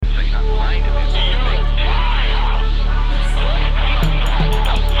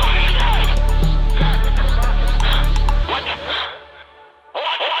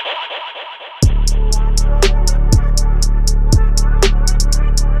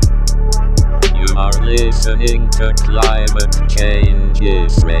listening to Climate Change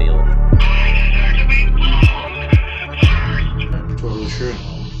Israel. Totally true.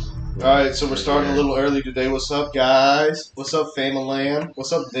 Alright, so we're starting a little early today. What's up, guys? What's up, Famaland?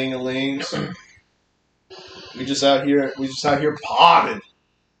 What's up, Dingalings? We just out here podding.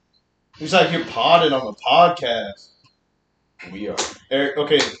 We just out here podding on the podcast. We are. Eric,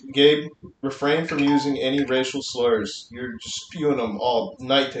 okay, Gabe, refrain from using any racial slurs. You're just spewing them all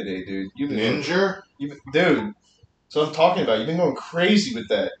night today, dude. You've been Ninja? dude. So I'm talking about. You've been going crazy with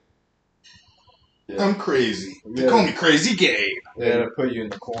that. Yeah. I'm crazy. They call me Crazy Gabe. They had to put you in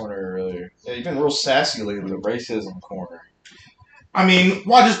the corner earlier. Yeah, you've been real sassy lately. The racism corner. I mean,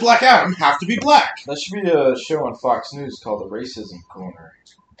 why does Black Adam have to be black? That should be a show on Fox News called The Racism Corner.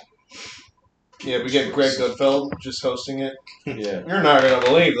 Yeah, we get Greg Gutfeld just hosting it. Yeah. You're not going to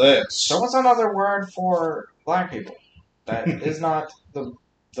believe this. So what's another word for black people that is not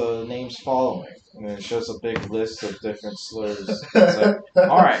the names following? And then it shows a big list of different slurs. It's like,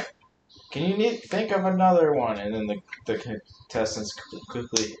 all right, can you think of another one? And then the contestants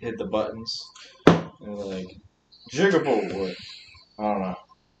quickly hit the buttons. And they're like, jiggable. Or, I don't know.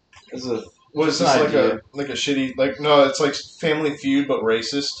 It's a What is this, like a shitty, no, it's like Family Feud, but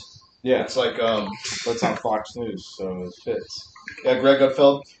racist. yeah. It's like, But it's on Fox News, so it fits. yeah, Greg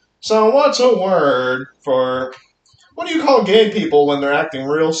Gutfeld. So what's a word for, what do you call gay people when they're acting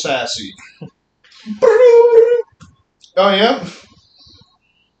real sassy? Oh, yeah?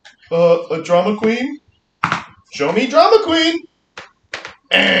 A drama queen? Show me drama queen!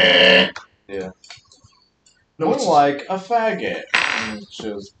 Yeah. No, More it's like a faggot. And it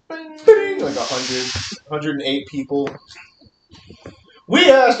shows bing, like 108 people. We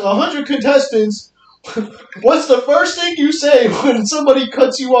asked 100 contestants, what's the first thing you say when somebody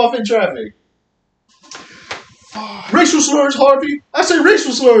cuts you off in traffic? Racial slurs, Harvey. I say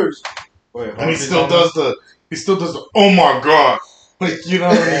racial slurs. Wait, And he still does the oh my god. Like, you know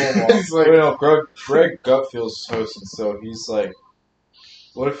what I mean? He's like, Wait, no, Greg Gutfeld's hosting, so he's like,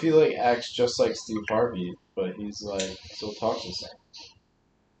 what if he like acts just like Steve Harvey, but he's like still talks the same?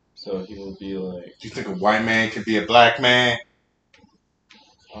 So he will be like, do you think a white man could be a black man?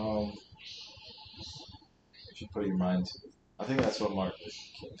 if you put your mind to it, I think that's what Martin Luther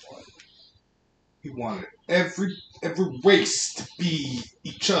King wanted. He wanted every race to be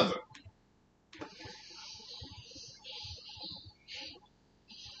each other.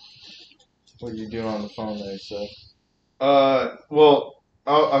 What are you doing on the phone there, Seth? Well,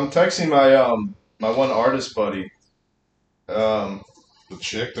 I'm texting my my one artist buddy. The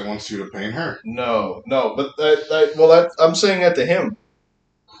chick that wants you to paint her. No, but I'm saying that to him.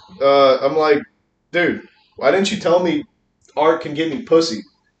 I'm like, dude, why didn't you tell me art can get me pussy?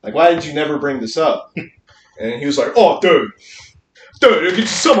 Like, why did you never bring this up? And he was like, oh, dude, it gets you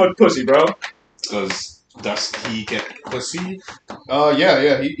so much pussy, bro. Does he get pussy?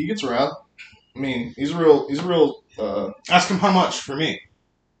 Yeah, he gets around. I mean, he's a real, Ask him how much for me.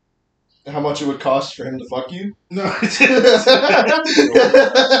 how much it would cost for him to fuck you? No.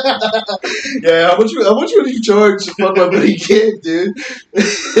 Yeah, how much would you charge to fuck my buddy kid, dude?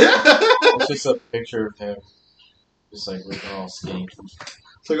 It's just a picture of him, just like looking all skinny.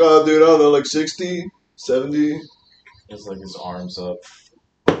 It's like, oh, dude, I don't know, like 60, 70. Just like his arms up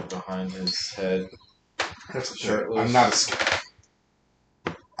behind his head. That's Shirtless. I'm not a scam.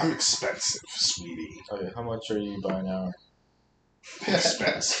 I'm expensive, sweetie. Okay, how much are you buying now?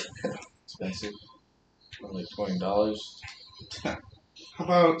 Expensive. Expensive? Like $20. How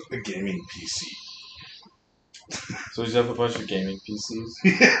about a gaming PC? So you have a bunch of gaming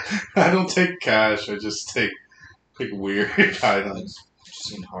PCs? I don't take cash. I just take weird items.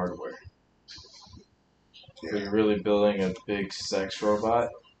 Just need hardware. Yeah. Are you really building a big sex robot?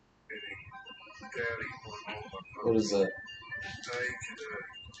 What is that?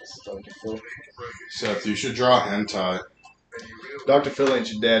 That's Dr. Phil. Seth, you should draw hentai. Dr. Phil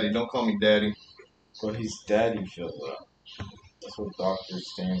ain't your daddy. Don't call me daddy. But he's Daddy Phil, though. That's what doctor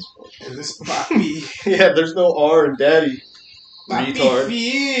stands for. Is this Papi? Yeah, there's no R in daddy. Papi Retard.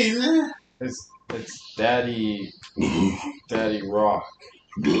 Phil. It's Daddy Rock.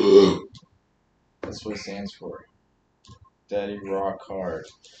 That's what it stands for. Daddy Rock Hard.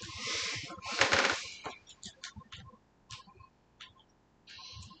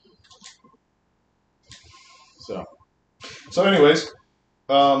 So anyways,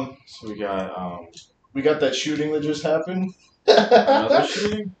 So we got that shooting that just happened. another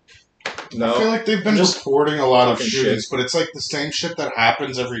shooting? I feel No. like they've been Just reporting a lot of fucking shootings, but it's like the same shit that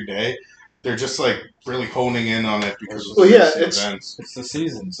happens every day. They're just like really honing in on it because of Well, yeah, recent it's- events. It's the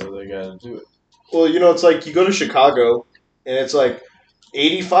season, so they gotta do it. Well, it's like you go to Chicago, and it's like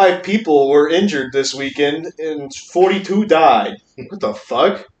 85 people were injured this weekend and 42 died. What the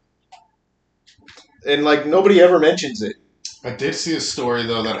fuck? And like nobody ever mentions it. I did see a story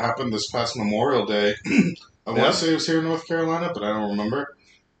though that happened this past Memorial Day. I want to say it was here in North Carolina, but I don't remember.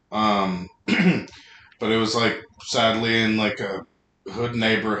 But it was like sadly in like a hood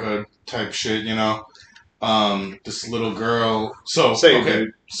neighborhood type shit, you know. This little girl. So Say it, okay,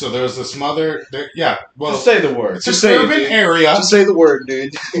 dude. so there was this mother. Well, Just say the word. it's Just an say it, urban dude. area. Just say the word,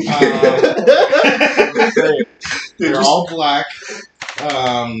 dude. They're just- all black.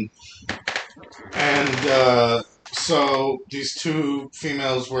 So these two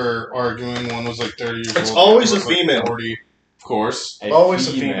females were arguing. One was like 30 years old. It's always the a other was, like, female. 40, of course. Always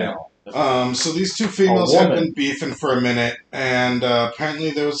a female. So these two females had woman. been beefing for a minute, and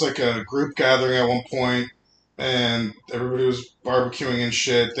apparently there was like a group gathering at one point, and everybody was barbecuing and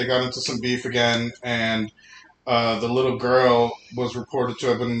shit. They got into some beef again, and the little girl was reported to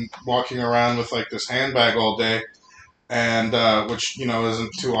have been walking around with like this handbag all day, and which you know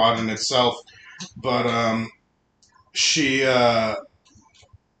isn't too odd in itself, but she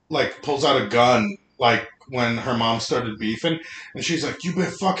like pulls out a gun like when her mom started beefing, and she's like, "You been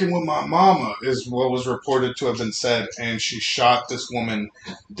fucking with my mama," is what was reported to have been said, and she shot this woman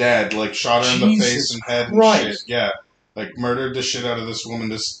dead, like shot her in the Jesus face and head and Christ. shit. Yeah, like murdered the shit out of this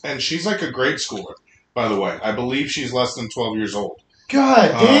woman. And she's like a grade schooler, by the way. I believe she's less than 12 years old.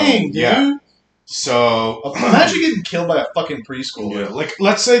 God dang, dude. yeah. So Imagine getting killed by a fucking preschooler. yeah, like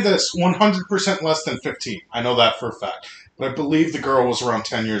let's say this 100% less than 15. I know that for a fact, but I believe the girl was around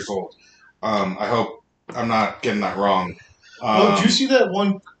 10 years old. I hope I'm not getting that wrong. Oh, did you see that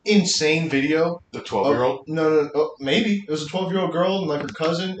one insane video? The 12-year-old? No. Oh, maybe. It was a 12-year-old girl and like her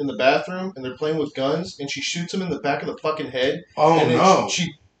cousin in the bathroom, and they're playing with guns, and she shoots him in the back of the fucking head. Oh and then no!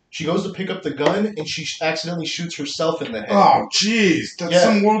 She goes to pick up the gun, and she accidentally shoots herself in the head. Oh jeez, that's Yeah.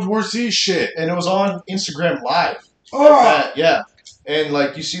 some World War Z shit. And it was on Instagram Live. Oh, Yeah. And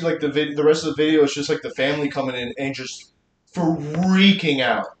like you see, like the rest of the video is just like the family coming in and just freaking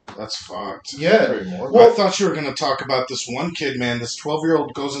out. that's fucked. Yeah. Pretty more. Well, I thought you were gonna talk about this one kid, man. This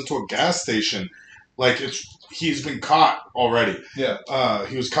 12-year-old goes into a gas station, like he's been caught already. Yeah.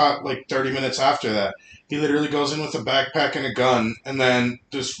 He was caught like 30 minutes after that. He literally goes in with a backpack and a gun, and then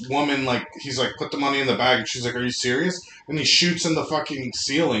this woman, like, he's like, put the money in the bag, and she's like, are you serious? And he shoots in the fucking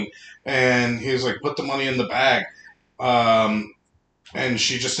ceiling, and he's like, put the money in the bag. And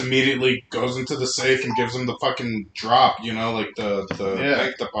she just immediately goes into the safe and gives him the fucking drop, you know, like the Yeah.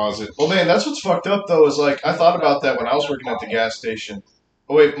 bank deposit. Well, man, that's what's fucked up though. Is like I thought about that when I was working at the gas station.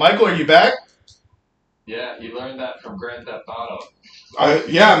 Oh wait, Michael, are you back? Yeah, you learned that from Grand Theft Auto.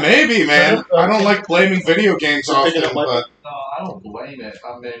 Yeah, maybe, man. I don't like blaming video games You're often, picking up my- but No, I don't blame it.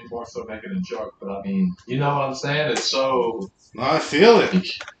 I mean, more so making a joke, but I mean, you know what I'm saying? It's so. I feel it.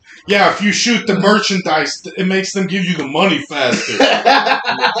 Yeah, if you shoot the merchandise, it makes them give you the money faster.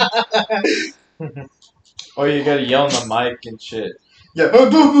 Oh, you gotta yell on the mic and shit. Yeah.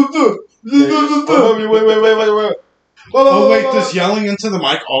 Wait. Oh, wait, this yelling into the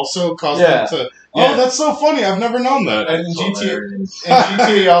mic also caused Yeah. them to... Yeah. Oh, that's so funny. I've never known that. And in GTA, hilarious. in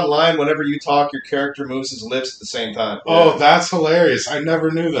GTA Online, whenever you talk, your character moves his lips at the same time. Oh, that's hilarious. I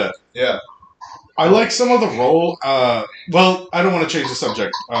never knew that. Yeah. I like some of the role... well, I don't want to change the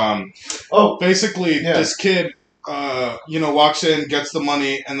subject. Oh, Basically, Yeah. this kid, walks in, gets the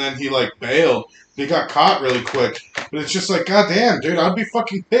money, and then he, like, bailed. He got caught really quick. But it's just like, goddamn, dude, I'd be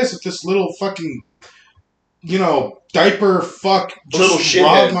fucking pissed if this little fucking, diaper fuck Little just shithead.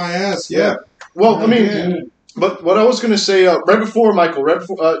 robbed my ass. Yeah. well, I mean, Yeah. but what I was gonna say right before Michael,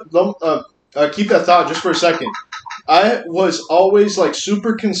 keep that thought just for a second. I was always like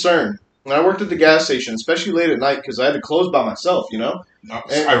super concerned when I worked at the gas station, especially late at night, because I had to close by myself, No,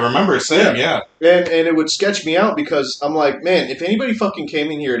 And- I remember it saying, yeah. and it would sketch me out because I'm like, man, if anybody fucking came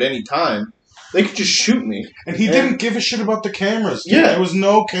in here at any time, they could just shoot me. And he And- didn't give a shit about the cameras. Dude. Yeah. There was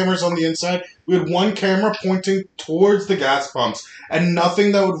no cameras on the inside. We had one camera pointing towards the gas pumps and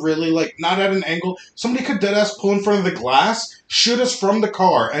nothing that would really, not at an angle. Somebody could deadass pull in front of the glass, shoot us from the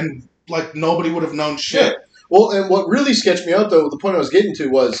car, and, nobody would have known shit. Well, and what really sketched me out, though, the point I was getting to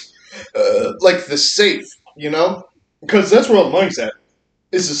was, the safe, Because that's where all the money's at.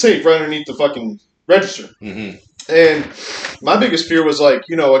 It's the safe right underneath the fucking register. Mm-hmm. And my biggest fear was, a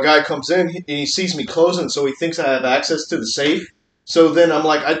guy comes in and he sees me closing, so he thinks I have access to the safe. So then I'm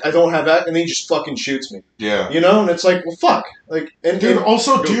like, I don't have that, and then he just fucking shoots me. Yeah. And it's like, well, fuck. Dude,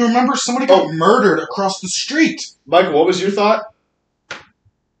 also, do you remember somebody got murdered across the street? Michael, what was your thought?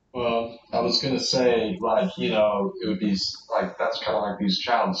 Well, I was gonna say, it would be that's kind of like these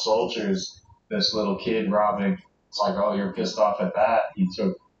child soldiers. This little kid robbing it's like, oh, you're pissed off at that. You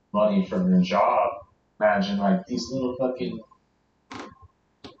took money from your job. Imagine like these little fucking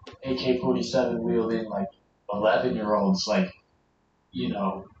AK-47 wielding like 11-year-olds, like, you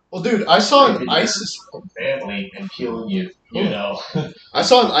know, Well, dude, I saw an raping ISIS. your family and killing you. You know, I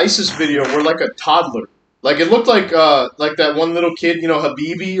saw an ISIS video where like a toddler, like it looked like that one little kid, you know,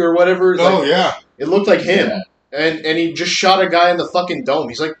 Habibi or whatever. Oh like, yeah. it looked like him, Yeah. and he just shot a guy in the fucking dome.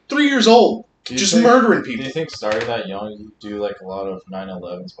 He's like 3 years old, Do you just think- murdering Do people. you think starting that young, you do like a lot of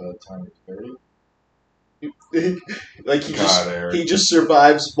 9/11s by the time you're 30? Like God, Eric. he just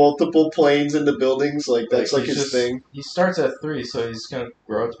survives multiple planes into buildings. Like that's like he's his just- thing. He starts at 3, so he's gonna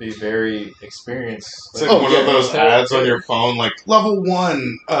grow up to be very experienced. It's like Oh, one yeah, of those yeah. ads on your phone, like level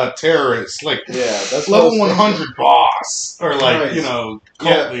 1 terrorist, like Yeah, that's what I level was 100 boss, or like Right. you know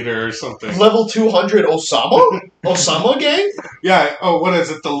cult Yeah. leader or something. Level 200 Osama? Osama gang? Yeah. Oh, what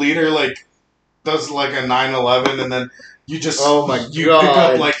is it? The leader like does like a 9/11, and then you just Oh my you God. pick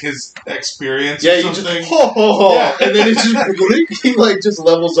up like his experience Yeah, or you just something. yeah. And then it's just he like just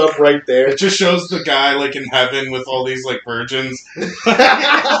levels up right there. It just shows the guy like in heaven with all these like virgins.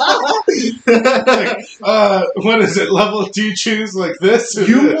 Like, what is it? Level? Do you choose like this? Or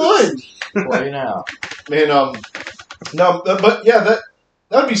You this? won, Play now. man. No, but yeah,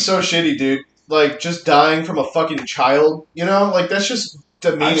 that'd be so shitty, dude. Like just dying from a fucking child, you know? Like that's just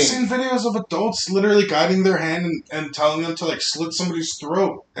demeaning. I've seen videos of adults literally guiding their hand and telling them to like slit somebody's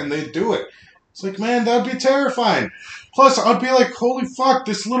throat, and they do it. It's like, man, that'd be terrifying. Plus, I'd be like, holy fuck,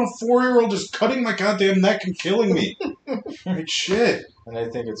 this little 4-year-old is cutting my goddamn neck and killing me. Like shit. And I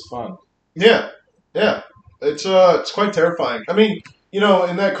think it's fun. Yeah, it's quite terrifying. I mean, you know,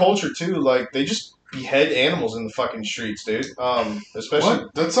 in that culture too, like they just behead animals in the fucking streets, dude. Especially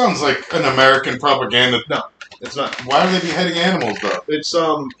What? That sounds like an American propaganda. it's not. Why are they beheading animals though? It's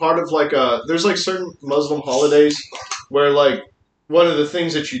part of like there's like certain Muslim holidays where like one of the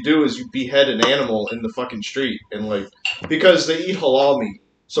things that you do is you behead an animal in the fucking street and like because they eat halal meat.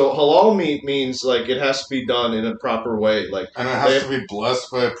 So halal meat means like it has to be done in a proper way. Like And it has to be blessed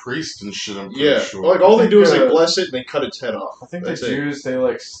by a priest and shit, I'm pretty yeah, sure. like all they do is they Uh, bless it and they cut its head off. I think That's the it. Jews, they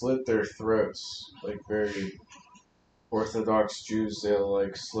like slit their throats. Like very Orthodox Jews, they'll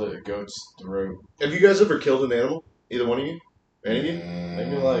like slit a goat's throat. Have you guys ever killed an animal? Either one of you? Any of you?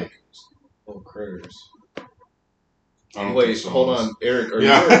 Maybe like little critters. I don't Wait, think so. hold on, Eric. Are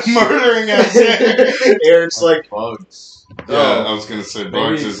Yeah, you murdering us. Yeah, Eric's like, Bugs. I was gonna say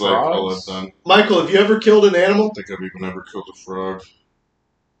bugs Maybe is like all frogs? I've done. Michael, have you ever killed an I animal? don't think I've even ever killed a frog.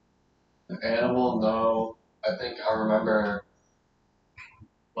 an animal, no. I think I remember,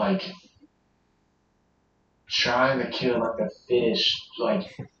 like, trying to kill like a fish,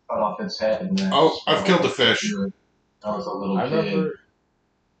 like cut off its head. And then Oh, I've killed a fish. I was a little I kid. remember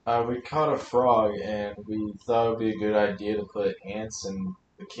we caught a frog and we thought it would be a good idea to put ants in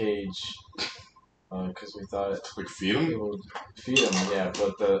the cage because we thought Like feed it them? would feed him. Yeah,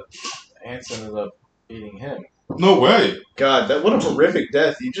 but the ants ended up eating him. No way. God, what a horrific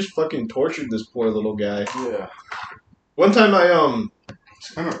death. You just fucking tortured this poor little guy. Yeah. One time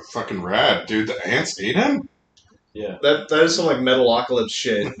It's kind of fucking rad, dude. The ants ate him? Yeah. that is some like Metalocalypse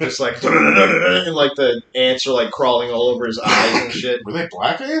shit. Just like and like the ants are like crawling all over his eyes and shit. Were they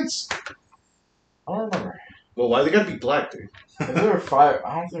black ants? I don't remember. Well, why they gotta be black, dude? If there were fire,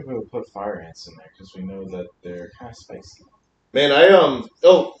 I don't think we would put fire ants in there because we know that they're kind of spicy. Man,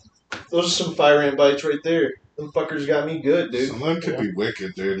 oh, those are some fire ant bites right there. Them fuckers got me good, dude. Some of them could be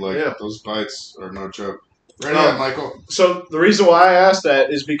wicked, dude. Like, Yeah. those bites are no joke. Right Um, on, Michael. So the reason why I asked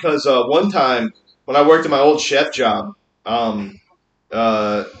that is because one time when I worked at my old chef job, You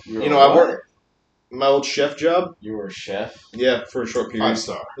you know, I worked my old chef job. You were a chef. Yeah, for a short period.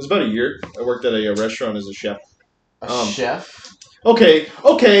 5-star. It was about a year. I worked at a restaurant as a chef. A chef. Okay,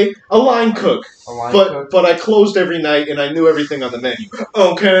 a line cook. A line But cook. but I closed every night and I knew everything on the menu.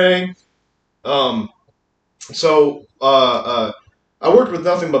 Okay. So I worked with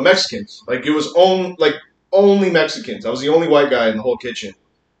nothing but Mexicans. Like it was only Mexicans. I was the only white guy in the whole kitchen.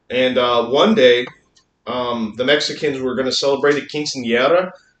 And one day, the Mexicans were gonna celebrate a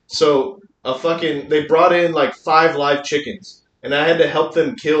quinceañera. So they brought in like 5 live chickens, and I had to help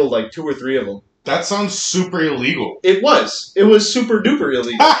them kill like 2 or 3 of them. That sounds super illegal. It was super duper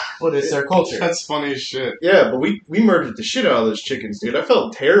illegal. What is their culture? That's funny as shit. Yeah, but we murdered the shit out of those chickens, dude. I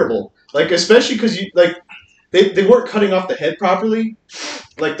felt terrible. Like, especially because they weren't cutting off the head properly.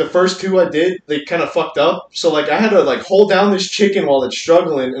 Like, the first 2 I did, they kind of fucked up. So, like, I had to, like, hold down this chicken while it's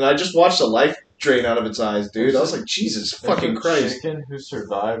struggling, and I just watched the life drain out of its eyes, dude. I was like, Jesus fucking There's a Christ. chicken who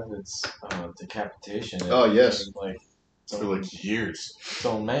survived its decapitation. Oh, yes. Like, For like years.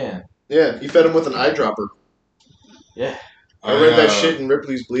 so man. Yeah, you fed him with an eyedropper. Yeah. I read that shit in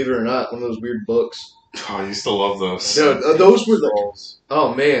Ripley's Believe It or Not, one of those weird books. Oh, I used to love those. No, those were the. Trolls.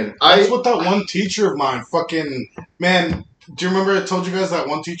 Oh man, That's what that one teacher of mine fucking man. Do you remember I told you guys that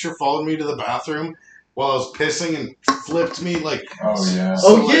one teacher followed me to the bathroom while I was pissing and flipped me like? Oh yeah.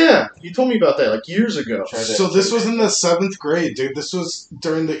 Oh yeah, you told me about that like years ago. Tried to- So this was in the 7th grade, dude. This was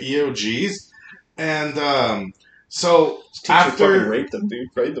during the EOGs, and so Teacher after fucking raped them, dude.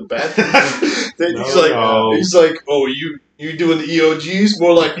 Right in the bathroom. Then No. he's like, oh, you doing the EOGs?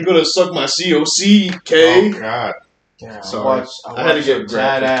 More like you're gonna suck my COC, K. oh god, Yeah, Sorry. I I had to watched get your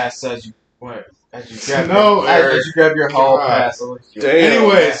graphic. ass as you grab No, Eric. as you grab your hall God. pass. Damn.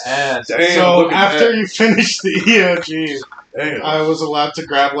 Anyways, ass. Damn, so look at after that. you finish the EOGs, Damn. I was allowed to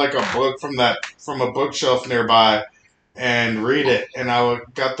grab like a book from a bookshelf nearby and read it, and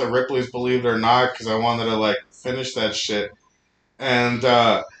got the Ripley's Believe It or Not because I wanted to like finish that shit, and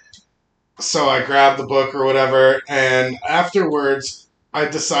so I grabbed the book or whatever, and afterwards I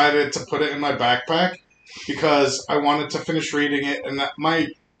decided to put it in my backpack because I wanted to finish reading it, and that my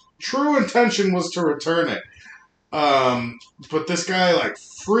true intention was to return it. But this guy like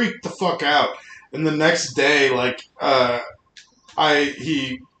freaked the fuck out, and the next day, like,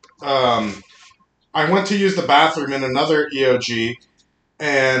 I went to use the bathroom in another EOG,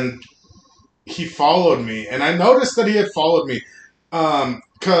 and he followed me, and I noticed that he had followed me,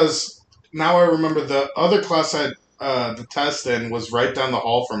 because now I remember the other class I had the test in was right down the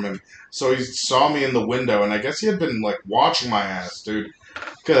hall from him, so he saw me in the window, and I guess he had been like watching my ass, dude,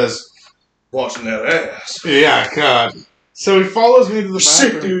 because Watching that ass. yeah, God. So he follows me to the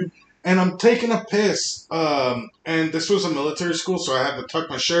Sick, bathroom, dude. and I'm taking a piss. And this was a military school, so I had to tuck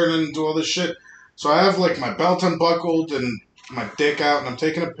my shirt in and do all this shit. So I have like my belt unbuckled and my dick out, and I'm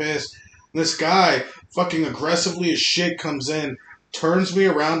taking a piss. And this guy, fucking aggressively as shit, comes in, turns me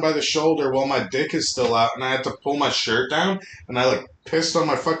around by the shoulder while my dick is still out, and I had to pull my shirt down, and I like pissed on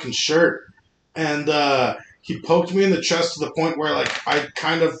my fucking shirt. And he poked me in the chest to the point where like I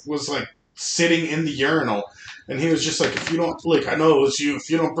kind of was like sitting in the urinal, and he was just like, if you don't, like, I know it was you, if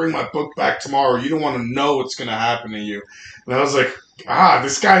you don't bring my book back tomorrow, you don't want to know what's going to happen to you. And I was like,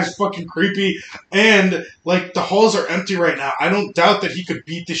 this guy's fucking creepy, and, like, the halls are empty right now. I don't doubt that he could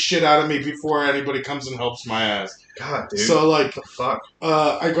beat the shit out of me before anybody comes and helps my ass. God, dude. So, like, what the fuck?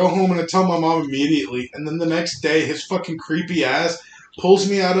 I go home and I tell my mom immediately, and then the next day, his fucking creepy ass pulls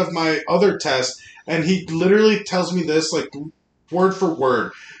me out of my other test, and he literally tells me this, like, word for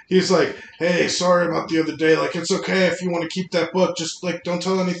word. He's like, hey, sorry about the other day. Like, it's okay if you want to keep that book. Just, like, don't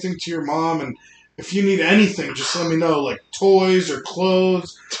tell anything to your mom. And if you need anything, just let me know. Like, toys or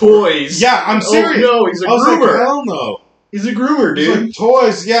clothes. Toys. Yeah, I'm serious. Oh, no, he's a I was like, groomer. hell no. He's a groomer, He's dude. like,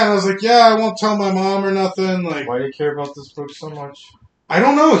 toys. Yeah, and I was like, yeah, I won't tell my mom or nothing. Like, Why do you care about this book so much? I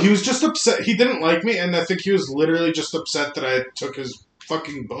don't know. He was just upset. He didn't like me, and I think he was literally just upset that I took his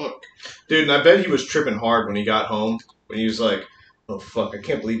fucking book. Dude, and I bet he was tripping hard when he got home. When he was like, oh, fuck, I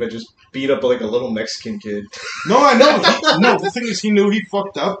can't believe I just beat up like a little Mexican kid. No, I know. No, the thing is, he knew he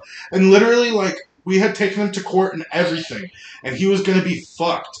fucked up, and literally, like, we had taken him to court and everything, and he was gonna be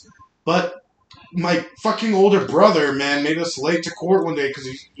fucked. But my fucking older brother, man, made us late to court one day because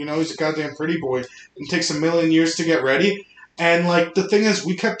he's a goddamn pretty boy, and takes a million years to get ready. And like the thing is,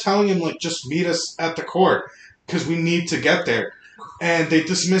 we kept telling him like just meet us at the court because we need to get there, and they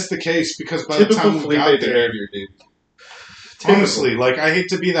dismissed the case because by the time we got there. behavior, dude. Honestly, like, I hate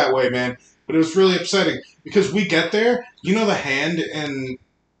to be that way, man, but it was really upsetting because we get there, you know the hand in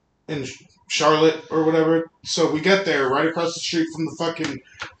Charlotte or whatever? So we get there right across the street from the fucking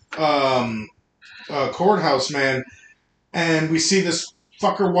courthouse, man, and we see this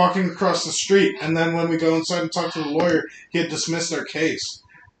fucker walking across the street, and then when we go inside and talk to the lawyer, he had dismissed our case.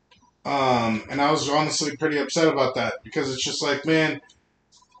 And I was honestly pretty upset about that because it's just like, man,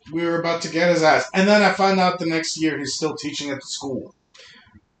 we were about to get his ass. And then I find out the next year he's still teaching at the school.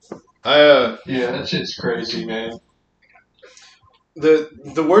 Yeah, that shit's crazy, man.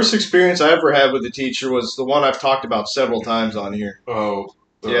 The worst experience I ever had with a teacher was the one I've talked about several times on here. Oh.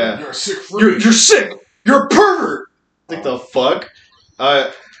 Yeah. You're a sick freak. You're sick! You're a pervert! Like the fuck?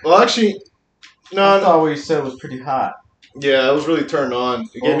 Well, actually, I no, thought what you said was pretty hot. yeah, I was really turned on.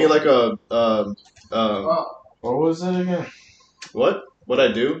 It gave me like a, What was it again? what? What'd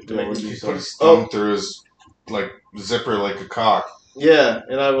I do? Yeah, what'd you He say? put his thumb through his, like, zipper like a cock. Yeah,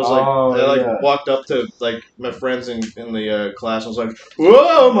 and I was like, Oh, I yeah. walked up to like my friends in the class. I was like,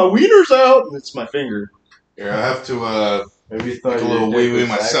 "Whoa, my wiener's out!" And it's my finger. Here, I have to Maybe you make thought a your little dick wee-wee was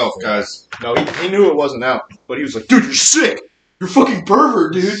myself, active. guys. No, he knew it wasn't out, but he was like, "Dude, you're sick. You're a fucking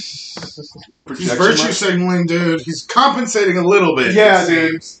pervert, dude." He's Protection virtue mark? signaling, dude. He's compensating a little bit. Yeah, it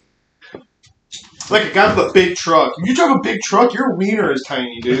dude. seems. Like a guy with a big truck. If you drive a big truck, your wiener is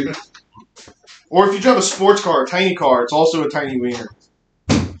tiny, dude. Or if you drive a sports car, a tiny car, it's also a tiny wiener.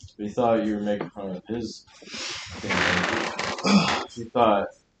 We thought you were making fun of his thing. You thought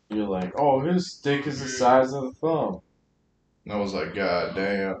you're like, oh, his dick is the size of a thumb. And I was like, God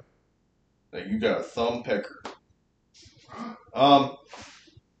damn. Like, you got a thumb pecker.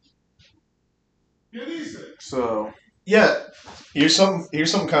 So Yeah. Here's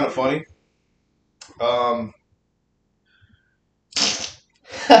something kind of funny. Am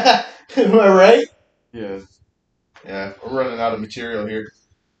I right? yeah, Yeah, we're running out of material here.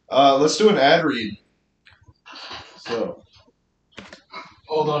 Let's do an ad read. so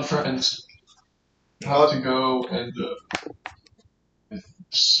Hold on, friends. I have to go and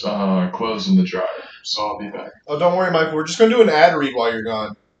clothes in the dryer, so I'll be back. Oh, don't worry, Michael. We're just gonna do an ad read while you're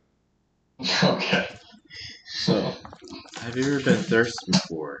gone. Okay. So, have you ever been thirsty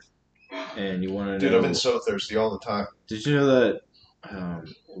before? And you want to Dude, know? I've been so thirsty all the time. Did you know that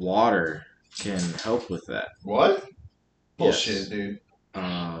water can help with that? What? Yes. Bullshit, dude.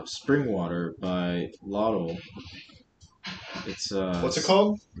 Spring Water by Lotto. It's What's it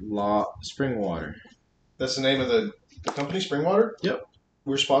called? Spring Water. That's the name of the company, Springwater? Yep.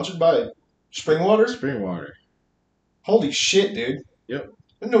 We're sponsored by Springwater? Spring Water. Holy shit, dude. Yep.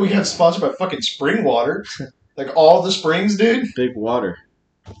 I didn't know we got sponsored by fucking Springwater. Like all the springs, dude? Big water.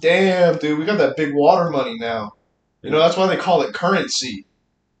 Damn, dude. We got that big water money now. You know, that's why they call it currency.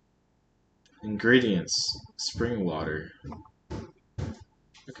 Ingredients: spring water.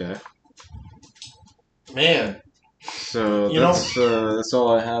 Okay. Man. So You that's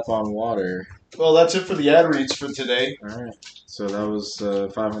all I have on water. Well, that's it for the ad reads for today. All right. So that was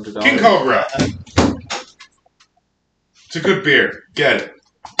 $500. King Cobra. It's a good beer. Get it.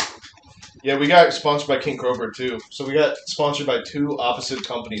 Yeah, we got sponsored by King Cobra, too. So we got sponsored by two opposite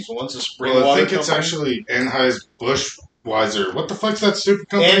companies. One's a Springwater Well, I think it's company. actually Anheuser-Busch. What the fuck's that stupid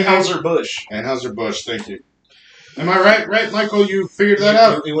company? Anheuser-Busch. Anheuser-Busch, thank you. Am I right? Right, Michael? You figured that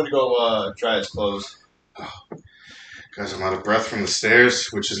out? He went to go dry his clothes. Guys, I'm out of breath from the stairs,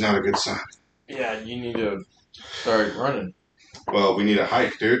 which is not a good sign. Yeah, you need to start running. Well, we need a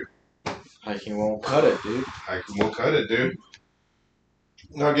hike, dude. Hiking won't cut it, dude. Hike will cut it, dude.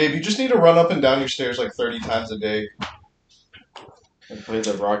 No, Gabe, you just need to run up and down your stairs like 30 times a day. And play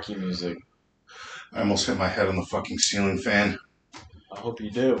the Rocky music. I almost hit my head on the fucking ceiling fan. I hope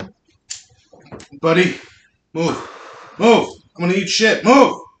you do. Buddy, move. Move! I'm gonna eat shit.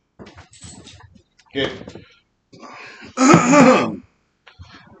 Move! Gabe.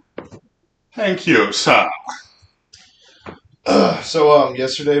 Thank you, sir. So,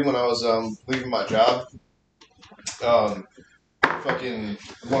 yesterday when I was leaving my job, fucking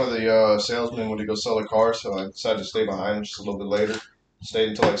one of the salesmen went to go sell a car, so I decided to stay behind just a little bit later. Stayed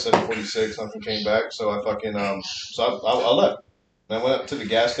until like 7:46. Nothing came back, so I fucking I left. And I went up to the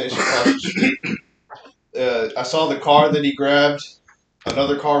gas station across the street. I saw the car that he grabbed,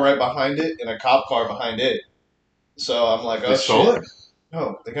 another car right behind it, and a cop car behind it. So I'm like, oh They stole shit! it?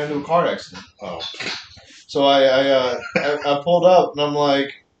 No, they got into a car accident. Oh. So I pulled up and I'm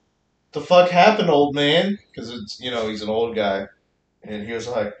like, the fuck happened, old man? Because it's, he's an old guy. And he was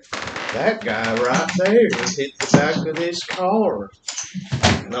like, that guy right there hit the back of this car.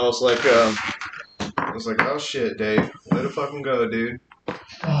 And I was like, oh shit, Dave. Let it fucking go, dude. So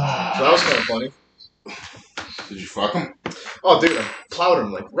that was kind of funny. Did you fuck him? Oh, dude, I plowed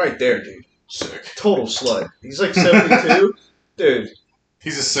him, like, right there, dude. Sick. Total slut. He's like 72. Dude.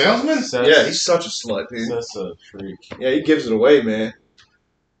 He's a salesman? Yeah, he's such a slut, dude. That's a freak. Yeah, he gives it away, man.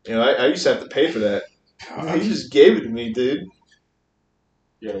 I used to have to pay for that. God. He just gave it to me, dude.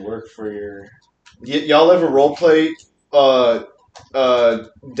 You gotta work for your... Y'all ever roleplay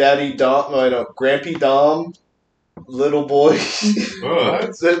Daddy Dom, Grampy Dom, little boy?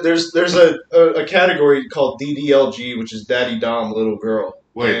 Ugh. There's a category called DDLG, which is Daddy Dom, little girl.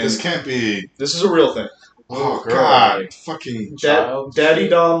 Wait, And this can't be... This is a real thing. Oh, girl, God. like- Fucking... Child Daddy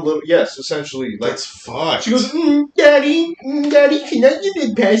shit? Dom, little... Yes, essentially. Like, That's fucked. she goes, Daddy, can I get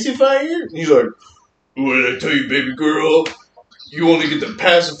a pacifier? And he's like, what did I tell you, baby girl? You only get the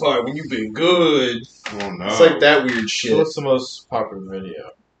pacifier when you've been good. Oh, no. It's like that weird So shit. what's the most popular video?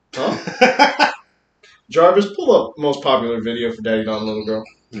 Huh? Jarvis, pull up most popular video for Daddy Dom, little girl.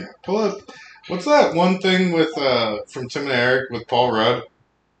 Yeah, pull up... What's that one thing with from Tim and Eric with Paul Rudd?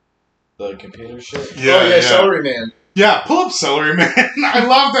 The computer shit? Oh, yeah, Celery Man. Yeah, pull up Celery Man. I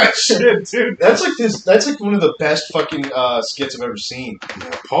love that shit, dude. That's like one of the best fucking skits I've ever seen.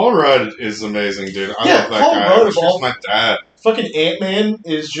 Paul Rudd is amazing, dude. I Yeah, love that Paul guy. Rudd I wish of he was all- my dad. Fucking Ant-Man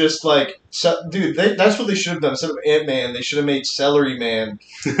is just like... Dude, that's what they should have done. Instead of Ant-Man, they should have made Celery Man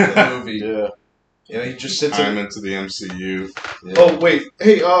the movie. Yeah. He just sits I'm in. into the MCU. Yeah. Oh wait,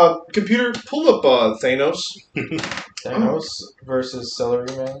 hey, computer, pull up Thanos Thanos versus Celery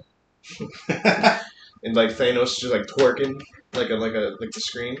Man. and like Thanos just like twerking like the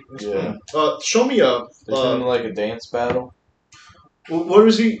screen. Yeah. Show me a. They're doing like a dance battle. What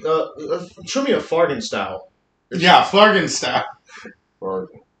is he? Show me a Fargan style. Yeah, Flargan style. Or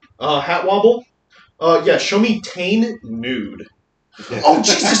Hat wobble. Yeah. Show me Tane nude. Oh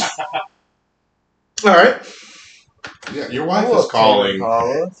Jesus! All right. Yeah, your wife Hello, is calling.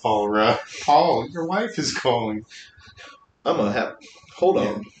 Paula. Paul, your wife is calling. Hold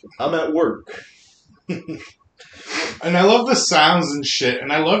on. I'm at work. And I love the sounds and shit,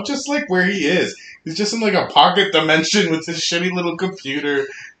 and I love just like where he is. He's just in like a pocket dimension with his shitty little computer.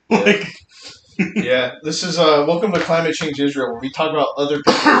 Like, Yeah. This is welcome to Climate Change Israel, where we talk about other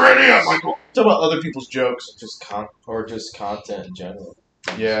people. ready up, Michael. Talk about other people's jokes. Just content in general.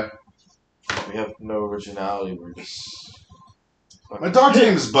 Yeah. We have no originality. We're just My dog's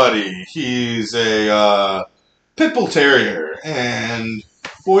name's Buddy. He's a pit bull terrier, and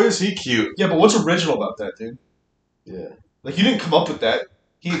boy is he cute. Yeah, but what's original about that, dude? yeah. Like you didn't come up with that.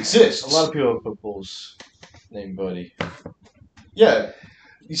 He exists. A lot of people have pit bulls named Buddy. Yeah.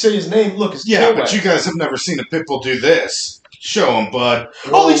 You say his name. Look, it's Yeah, tail but wag. you guys have never seen a pit bull do this. Show him, bud.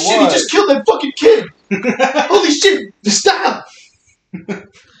 Holy shit! He just killed that fucking kid. Holy shit! Stop!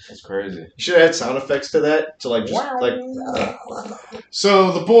 That's crazy. You should have had sound effects to that to like just like.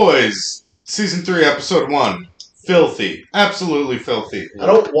 So, The Boys, Season 3, Episode 1. Filthy. Absolutely filthy. I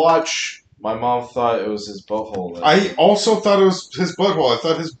don't watch. My mom thought it was his butthole. I also thought it was his butthole. I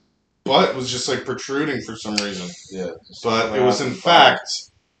thought his butt was just like protruding for some reason. Yeah. But it was in fact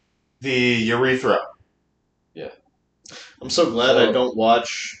the urethra. I'm so glad I don't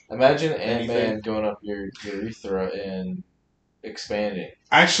watch. Imagine Ant-Man Anything. going up your urethra and expanding.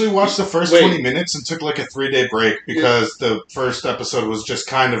 I actually watched the first Wait. 20 minutes and took like a 3-day break because the first episode was just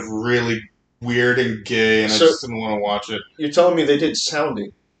kind of really weird and gay, and I So- just didn't want to watch it. You're telling me they did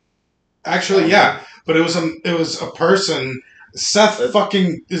sounding? Actually, yeah, but it was a person. Seth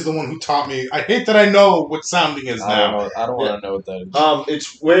fucking is the one who taught me. I hate that I know what sounding is I don't now. know. I don't want to know what that is.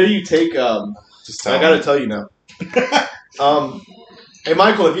 It's where you take. Just tell I gotta me. tell you now. Hey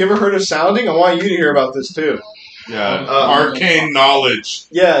Michael, have you ever heard of sounding? I want you to hear about this too. Yeah, arcane knowledge.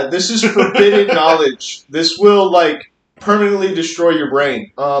 Yeah, this is forbidden knowledge. This will like permanently destroy your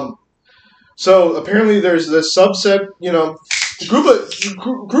brain. So apparently there's this subset,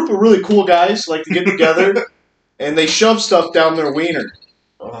 group of really cool guys like to get together, and they shove stuff down their wiener.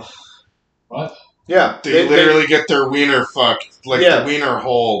 Ugh. What? Yeah, They literally get their wiener fucked, like Yeah. the wiener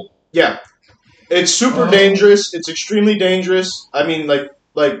hole. yeah. It's super Oh. dangerous. It's extremely dangerous. I mean, like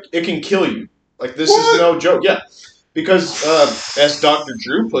it can kill you. Like this What? is no joke. Yeah, because as Dr.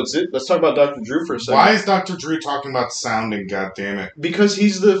 Drew puts it, let's talk about Dr. Drew for a second. Why is Dr. Drew talking about sounding? God damn it! Because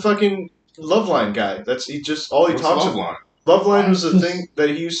he's the fucking Loveline guy. That's all he What's talks love about. line? Loveline was the thing that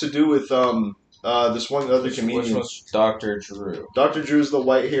he used to do with this one other Which comedian. was Dr. Drew? Dr. Drew's the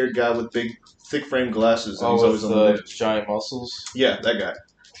white-haired guy with big, thick frame glasses. And he's Oh, always with on the the news. giant muscles. Yeah, that guy.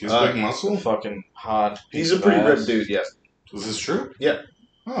 He's a big The muscle. fucking hot. He's piece a of pretty ass. ripped dude. Yeah. Is this true? Yeah.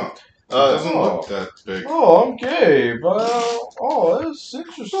 Oh, it Uh, doesn't look that big. Oh, I'm gay, but that's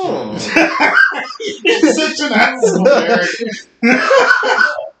interesting. oh. You're such an asshole, Eric.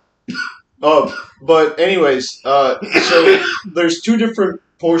 But anyways, so there's two different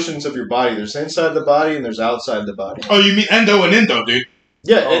portions of your body. There's inside the body and there's outside the body. Oh, you mean endo and indo, dude?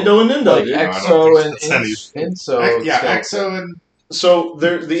 Yeah, Oh, endo and endo, Like dude. I don't exo think and that's inso. yeah, stuff. exo and So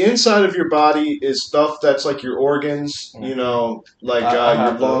the inside of your body is stuff that's like your organs, like I your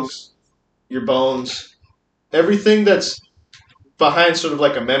have lungs, your bones, everything that's behind sort of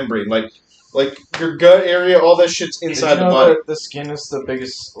like a membrane, like your gut area, all that shit's Did inside you the know body. that the skin is the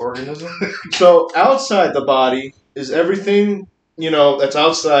biggest organism? So outside the body is everything, that's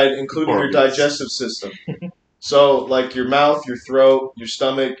outside, including your Organs. digestive system. So like your mouth, your throat, your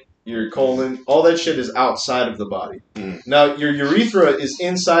stomach, your colon, all that shit is outside of the body. Mm. Now your urethra is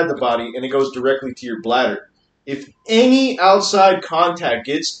inside the body and it goes directly to your bladder. If any outside contact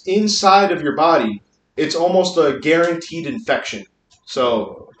gets inside of your body, it's almost a guaranteed infection.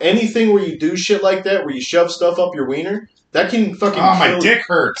 So anything where you do shit like that, where you shove stuff up your wiener, that can fucking oh, my kill you. dick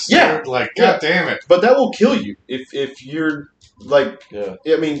hurts. Yeah. dude. Like, Yeah. god damn it. But that will kill you if you're like. Yeah.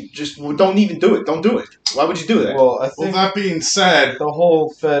 I mean, just don't even do it. Don't do it. Why would you do that? Well, I Well, think that being said, the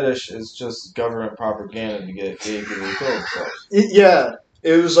whole fetish is just government propaganda to get gay people to kill themselves. Yeah,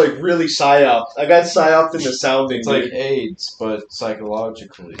 it was like really psyop. I got psyoped into sounding. It's like dude. AIDS, but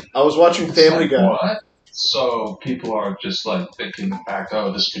psychologically. I was watching Family Guy. What? so people are just like thinking the fact,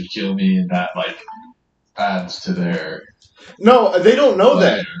 oh, this could kill me, and that like adds to their No, they don't know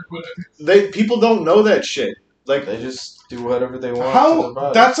that. pleasure, whatever. People don't know that shit. Like, They just do whatever they want. to their How?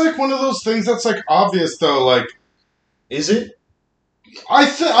 body. That's like one of those things that's like obvious though. Like is it?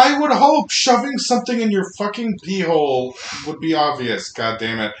 I would hope shoving something in your fucking pee hole would be obvious. God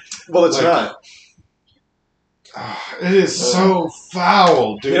damn it! Well, it's Like, not. It is so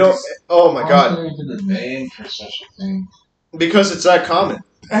foul, dude. You know, oh my Why god. is there even a name for such a thing? Because it's that common.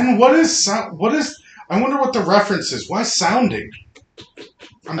 And what is sound? What is? I wonder what the reference is. Why sounding?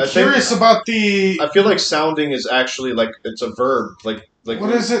 I'm I think- curious about the. I feel like sounding is actually like it's a verb. Like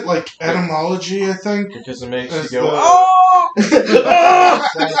What is it like etymology? I think. Because it makes As you go, the- oh! Ah!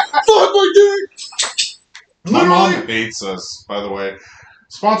 Fuck my dick! My mom hates us, by the way.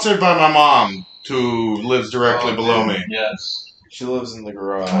 Sponsored by my mom, who lives directly Oh, below me. Yes. She lives in the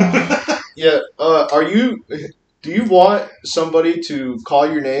garage. Yeah. Do you want somebody to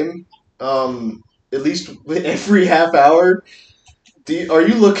call your name? At least every half hour. Are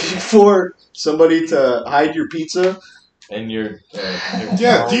you looking for somebody to hide your pizza? And your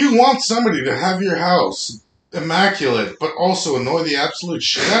Yeah, do you want somebody to have your house immaculate, but also annoy the absolute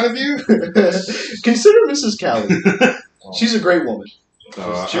shit out of you? Consider Mrs. Callie. She's a great woman. She I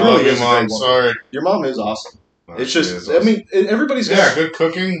really love you, is a Mom. great woman. Sorry. Your mom is awesome. It's She just, is I awesome. mean, everybody's got, Yeah, good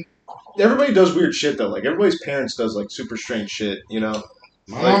cooking. everybody does weird shit though. Like everybody's parents does like super strange shit, you know.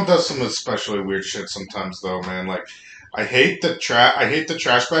 My Like- mom does some especially weird shit sometimes, though, man. Like, I hate the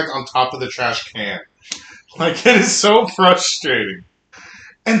trash bag on top of the trash can. Like, it is so frustrating.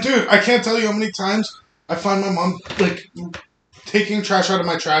 And dude, I can't tell you how many times I find my mom like taking trash out of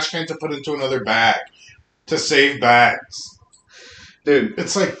my trash can to put into another bag to save bags. Dude,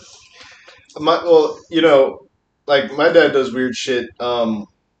 It's like, like my dad does weird shit. What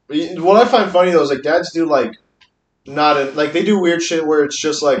I find funny though is like dads do like like they do weird shit where it's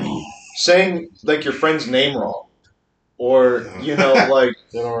just like saying like your friend's name wrong, or like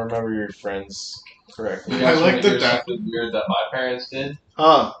They don't remember your friends correctly. You I guys like want to the hear da- something weird that my parents did?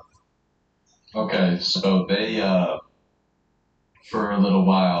 huh? Okay, so they, for a little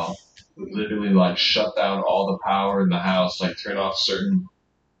while, would literally, like, shut down all the power in the house, like, turn off certain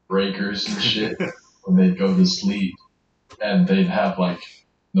breakers and shit when they'd go to sleep. And they'd have, like,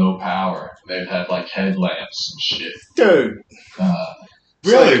 no power. They'd have, like, headlamps and shit. Dude,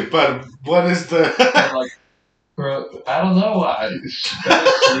 really? But what is the... And, like, I don't know why. Better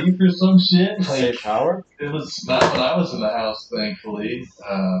sleep or some shit? Like, Save power? it was not when I was in the house, thankfully.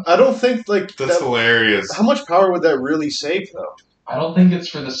 I don't think like That's that, hilarious. how much power would that really save though? I don't think it's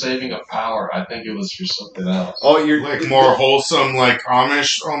for the saving of power. I think it was for something else. Oh, you're Like more wholesome, like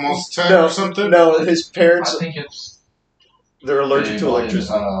Amish almost tech no, or something? No, his parents I think it's they're allergic to they wanted,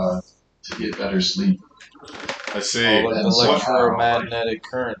 electricity. to get better sleep. I see. All the And so- electromagnetic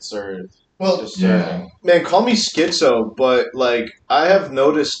currents are Well, disturbing. man, call me schizo, but like I have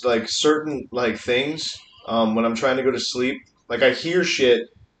noticed like certain like things when I'm trying to go to sleep. Like I hear shit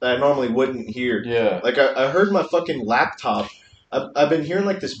that I normally wouldn't hear. Yeah. Like I heard my fucking laptop. I've been hearing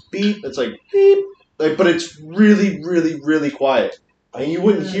like this beep. It's like beep, like but it's really, really, really quiet, and you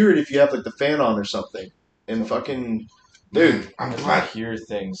wouldn't hear it if you have like the fan on or something. And fucking dude, I'm I glad. hear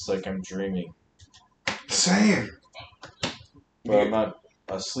things like I'm dreaming. Same. But I'm not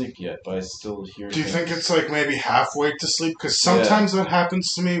asleep yet, but I still hear Do you things. think it's like maybe halfway to sleep? Because sometimes that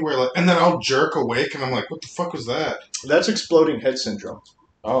happens to me where like, and then I'll jerk awake and I'm like, what the fuck was that? that's exploding head syndrome.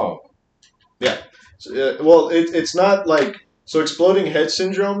 Oh. Well, it's not like so exploding head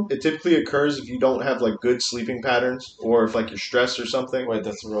syndrome. It typically occurs if you don't have like good sleeping patterns or if like you're stressed or something. Wait,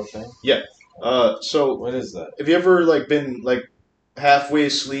 that's a real thing? So What is that? have you ever like been like halfway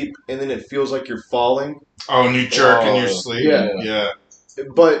asleep and then it feels like you're falling? Oh, and you jerk in your Oh, sleep? yeah. Yeah.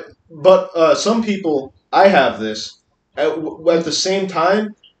 But some people, I have this at the same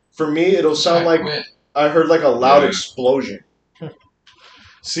time. For me, it'll sound like Quit. I heard like a loud Yeah. explosion.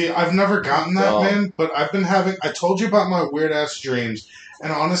 See, I've never gotten that, No. man, but I've been having. I told you about my weird ass dreams,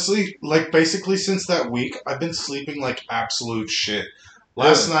 and honestly, like basically since that week, I've been sleeping like absolute shit.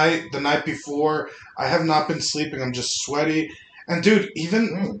 Last night, the night before, I have not been sleeping. I'm just sweaty. And dude,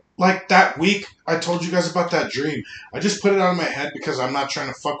 even like that week, I told you guys about that dream. I just put it out of my head because I'm not trying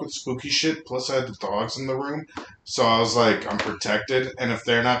to fuck with spooky shit. Plus, I had the dogs in the room. So I was like, I'm protected. And if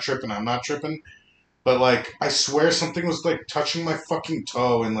they're not tripping, I'm not tripping. But like, I swear something was like touching my fucking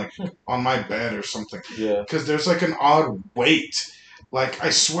toe and like on my bed or something. Yeah. Because there's like an odd weight. Like, I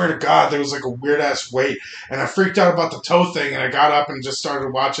swear to God, there was like a weird ass weight. And I freaked out about the toe thing and I got up and just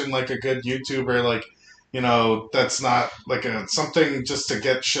started watching like a good YouTuber like that's not like something just to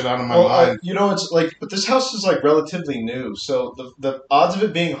get shit out of my Well, mind. it's like, but this house is like relatively new, so the odds of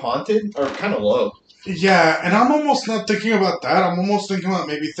it being haunted are kind of low. Yeah, and I'm almost not thinking about that. I'm almost thinking about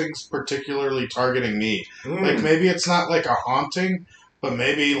maybe things particularly targeting me. Like maybe it's not like a haunting, but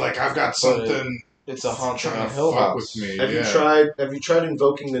maybe like I've got something. It's a haunting trying on to Hill fuck House. with me. Have you tried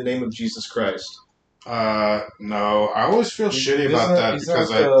invoking the name of Jesus Christ? No. I always feel shitty about that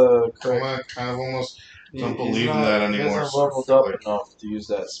because I kind of almost don't believe in that anymore. He hasn't so I leveled feel up like- enough to use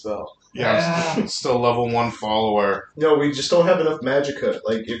that spell. Yeah, I'm still level 1 follower. No, we just don't have enough magicka.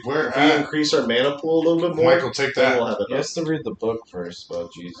 Like, if Where we at? increase our mana pool a little bit more, Michael, take then that. we'll have He enough. has to read the book first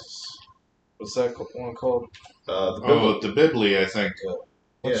about Jesus. What's that one called? The Oh, the Bibli, I think.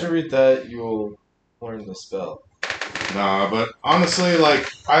 Once Yeah. you read that, you'll learn the spell. Nah, but honestly,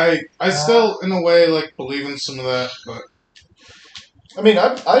 like, I still, in a way, like, believe in some of that, but I mean,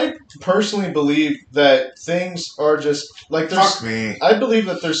 I personally believe that things are just like there's. fuck me. I believe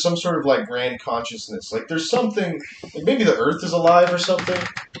that there's some sort of like grand consciousness. Like there's something. Like maybe the Earth is alive or something,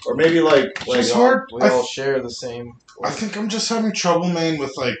 or maybe like It's we hard. All, we all share the same. I think I'm just having trouble, man,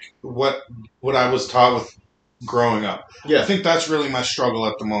 with, like, what I was taught with growing up. I yeah. think that's really my struggle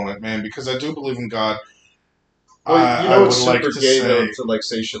at the moment, man, because I do believe in God. Well, you I know would it's like super to gay say... though to like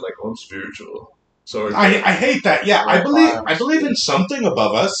say shit like, "Oh, I'm spiritual." So I hate that. Yeah, I believe in something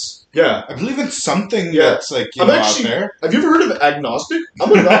above us. yeah. I believe in something Yeah. that's like I'm out actually- there. Have you ever heard of agnostic?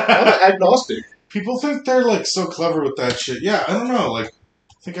 I'm an agnostic. People think they're like so clever with that shit. Yeah, I don't know. Like,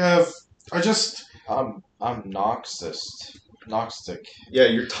 I think I'm Noxist. Gnostic. Yeah,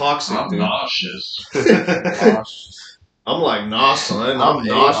 you're toxic, I'm dude. nauseous. Nox. I'm like, nah, son. I'm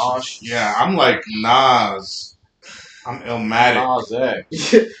nauseous. Yeah, I'm like Nas. I'm Illmatic. Nas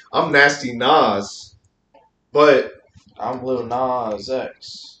X. I'm nasty Nas. But I'm Lil Nas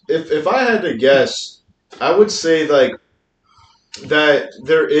X. if I had to guess, I would say like that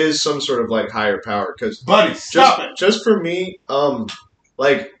there is some sort of like higher power because Buddy, stop it. just for me,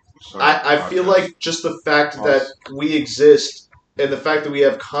 like I feel like just the fact that we exist and the fact that we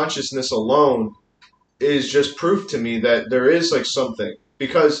have consciousness alone is just proof to me that there is like something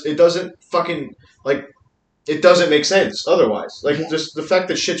because it doesn't fucking like it doesn't make sense otherwise. Like just the fact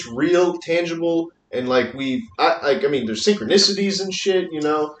that shit's real, tangible, and like I mean, there's synchronicities and shit, you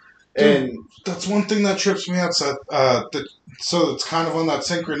know, and That's one thing that trips me out. So it's kind of on that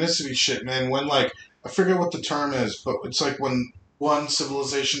synchronicity shit, man. When like I forget what the term is, but it's like when one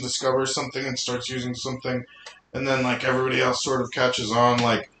civilization discovers something and starts using something, and then like everybody else sort of catches on.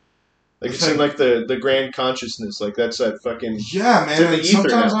 Like it's in like the grand consciousness, like that's that fucking yeah, It's in man. the And ether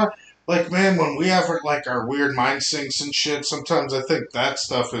sometimes man, when we have like our weird mind sinks and shit, sometimes I think that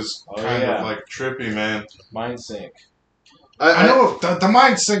stuff is Oh, kind yeah. of like trippy, man. Mind sync. I know the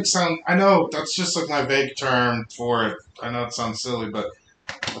mind sync sound. I know that's just like my vague term for it. I know it sounds silly, but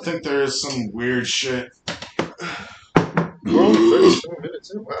I think there is some weird shit. We're only 37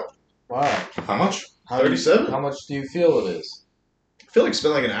 minutes in. Wow, Wow. How much? 37? How much do you feel it is? I feel like it's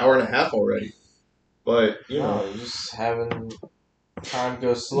been like an hour and a half already, but you know. No, you're just having time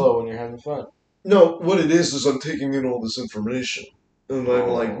go slow when you're having fun. No, what it is I'm taking in all this information. And I'm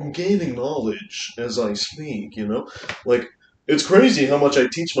like gaining knowledge as I speak, you know? Like, it's crazy how much I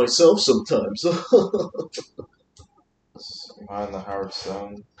teach myself sometimes. Behind the Howard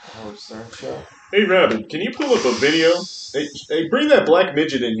Stern show. Hey, Robin, can you pull up a video? Hey, bring that black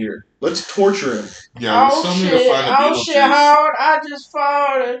midget in here. Let's torture him. Yeah, we still need to find a Beetlejuice. Howard, I just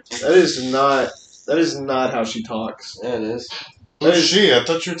farted. That is not how she talks. Yeah, it is. Who's she? I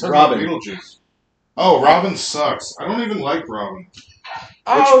thought you were talking Robin. about Beetlejuice. Oh, Robin sucks. I don't even like Robin.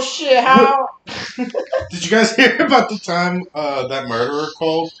 Oh shit, Howard. Did you guys hear about the time that murderer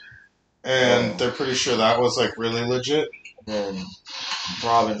called? And they're pretty sure that was like really legit. Then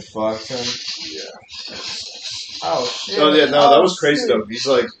Robin fucked him. Yeah. Oh shit. Oh, yeah, no, that was crazy, shit. though. He's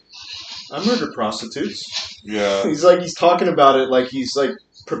like, I murdered prostitutes. Yeah. He's talking about it like he's, like,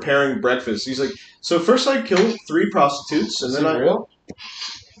 preparing breakfast. He's like, so first I killed 3 prostitutes, and Is then it real?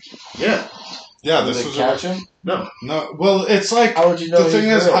 Yeah. Yeah, Did this they was catch him? No, No, well, it's like How would you know the thing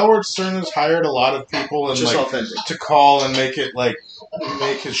he's is real? Howard Stern has hired a lot of people and just like authentic. to call and make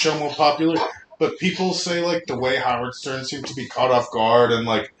his show more popular. But people say like the way Howard Stern seemed to be caught off guard and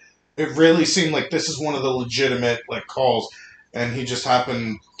like it really seemed like this is one of the legitimate like calls, and he just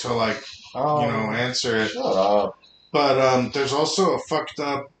happened to like Oh, answer it. shut up. But there's also a fucked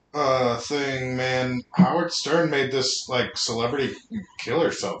up thing, man. Howard Stern made this like celebrity kill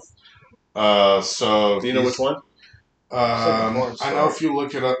herself. So Do you know which one? like a porn I know star. if you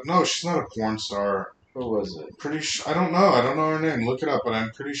look it up. No, she's not a porn star. Who was it? I don't know. I don't know her name. Look it up, but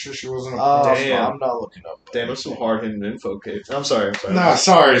I'm pretty sure she wasn't a Damn. I'm not looking up. Damn, that's some hard-hitting info, Kate. I'm sorry. No,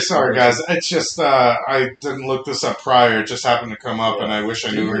 sorry, guys. It's just I didn't look this up prior. It just happened to come up, and I wish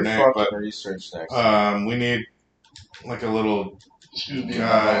I knew her name. But research next. we need like a little This could be my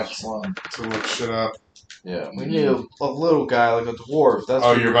guy last one. to look shit up. Yeah, we need a little guy like a dwarf. That's Oh,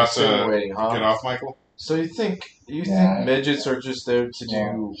 what you're about to insinuating, huh? Get off, Michael. So you think Yeah. midgets are just there to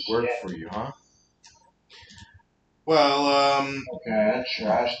do work for you, huh? Well, Okay, I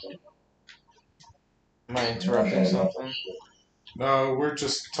trashed them. Am I interrupting something? no, we're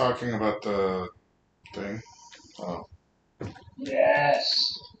just talking about the thing. Oh,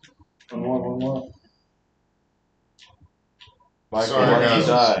 Yes. One more. Michael, Sorry, why don't you guys.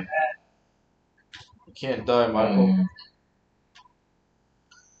 die? You can't die, Michael.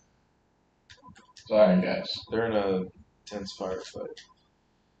 Sorry, guys. They're in a tense firefight.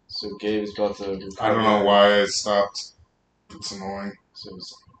 So Gabe's about to recover. I don't know why I stopped. It's annoying. So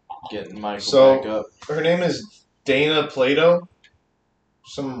he's getting Michael So- back up. Her name is Dana Plato.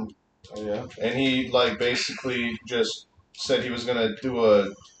 Oh yeah. And he like basically just said he was gonna do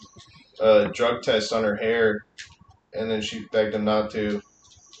a drug test on her hair, and then she begged him not to,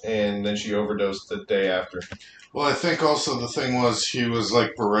 and then she overdosed the day after. Well, I think also the thing was he was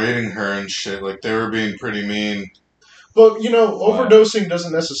like berating her and shit. Like they were being pretty mean. But overdosing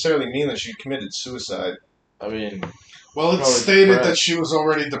doesn't necessarily mean that she committed suicide. I mean, Well, it Probably stated depressed. that she was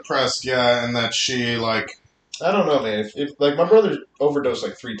already depressed, yeah, and that she like. I don't know, man. If like my brother overdosed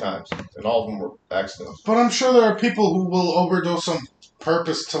like 3 times, and all of them were accidents. But I'm sure there are people who will overdose on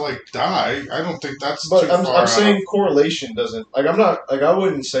purpose to like die. I don't think that's But too I'm far saying correlation doesn't like I'm not like I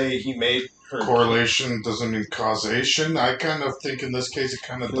wouldn't say he made her correlation doesn't mean causation. I kind of think in this case it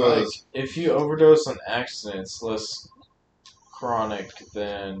kind of like does. if you overdose on accident, it's less chronic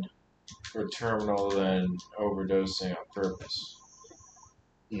than or terminal than overdosing on purpose.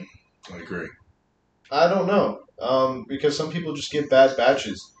 I agree. I don't know. Because some people just get bad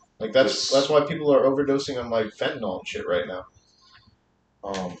batches. Like that's why people are overdosing on like fentanyl and shit right now.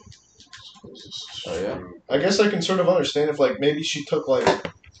 Oh yeah. I guess I can sort of understand if like maybe she took like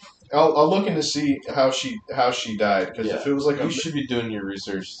I'll look in to see how she died because if it was like You should be doing your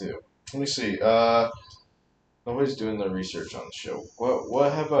research too. let me see. Nobody's doing the research on the show.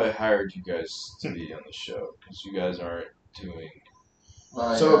 What have I hired you guys to be on the show? Because you guys aren't doing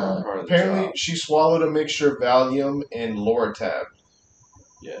So, part of the apparently job. she swallowed a mixture of Valium and Loratab.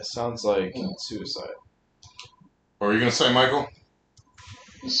 Yeah, sounds like suicide. What were you gonna say, Michael?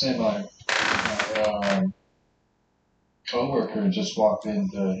 The same my coworker just walked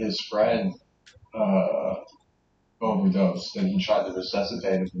into his friend overdosed and he tried to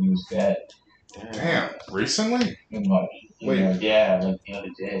resuscitate him and he was dead. Damn, recently? And like, yeah, like the other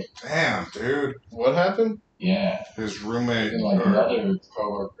day. Damn, dude. What happened? Yeah. His roommate. And like or- another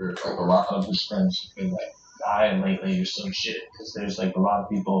coworker, like a lot of his friends have been like dying lately or some shit because there's like a lot of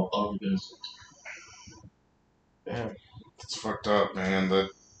people overdosing. Damn. It's fucked up, man. The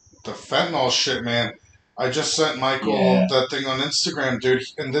fentanyl shit, man. I just sent Michael Yeah. that thing on Instagram, dude.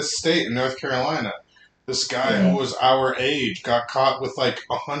 In this state, in North Carolina, this guy Yeah. who was our age got caught with like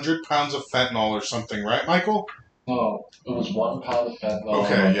 100 pounds of fentanyl or something, right, Michael? No, it was 1 pound of fentanyl.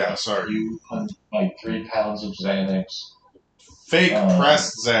 Okay, like, yeah, sorry. like 3 pounds of Xanax. Fake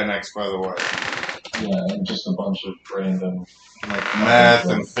pressed Xanax, by the way. Yeah, and just a bunch of random. Like meth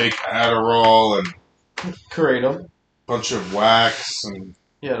and fake Adderall and Kratom. bunch of wax and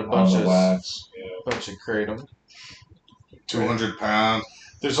He had a bunch of wax. kratom. 200 pounds.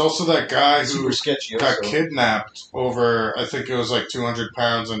 There's also that guy who Super sketchy. got Also. kidnapped over, I think it was like 200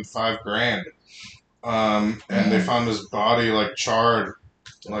 pounds and $5,000. And they found his body like charred,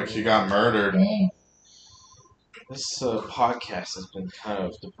 like he got murdered. Yeah. This podcast has been kind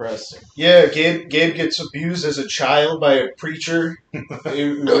of depressing. Yeah, Gabe gets abused as a child by a preacher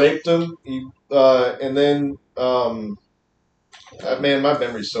who raped him. And then man, my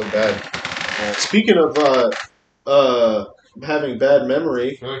memory's so bad. Speaking of having bad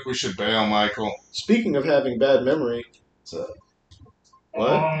memory. I feel like we should bail, Michael. Speaking of having bad memory.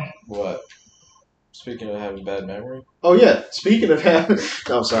 What? What? Speaking of having bad memory. Oh yeah. Speaking of having.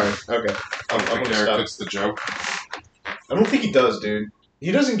 No, sorry. Okay. I don't think gonna Eric stop. gets the joke. I don't think he does, dude.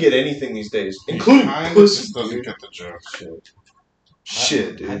 He doesn't get anything these days, including He kinda pussy. just doesn't dude. get the joke.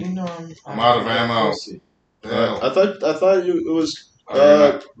 Shit, How do dude. you know I'm out of a ammo. pussy? Bail. I thought it was Oh,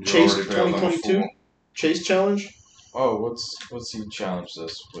 you're not- you're Chase already bailed, I'm a 2022? fool. Chase Challenge. Oh, what's he challenged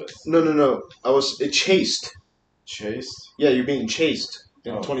us with? No. I was chased. Chased? Yeah, you're being chased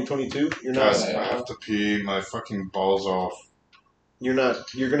in Oh. 2022. You're not. Guys, I have to pee my fucking balls off. You're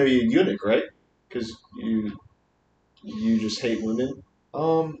not. You're gonna be a eunuch, right? Because you just hate women.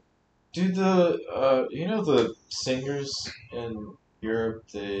 Dude, you know the singers in Europe,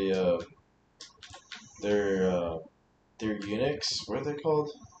 they're eunuchs. What are they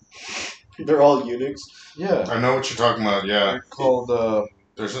called? They're all eunuchs. Yeah, I know what you're talking about. Yeah, they're called.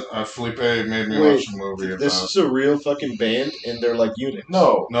 there's Felipe made me Wait, watch a movie This about. is a real fucking band, and they're like eunuchs.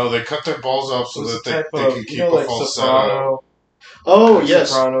 No, No, they cut their balls off so it's that a type they of, can keep you know, a like falsetto. soprano. Oh yes.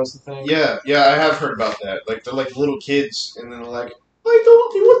 Soprano's the thing. Yeah, I have heard about that. Like they're like little kids, and then they're like, I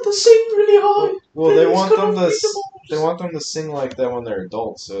don't want to sing really high. Well, they Please, want can I them to. read the They balls?" want them to sing like that when they're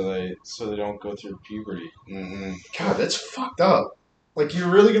adults, so they don't go through puberty. Mm-hmm. God, that's fucked up. Like you're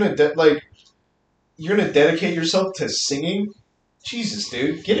really gonna you're gonna dedicate yourself to singing? Jesus,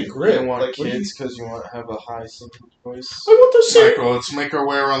 dude, get a grip. You don't want Like, what do you- kids because you want to have a high singing voice. I want to sing. Michael, let's make our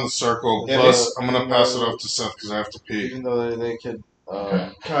way around the circle. Yeah, Plus, I'm gonna yeah. pass it off to Seth because I have to pee. Even though they could.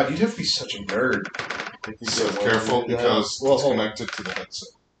 Okay. God, you'd have to be such a nerd. They could So get away careful with that. because Well, it's hold on. connected to the headset.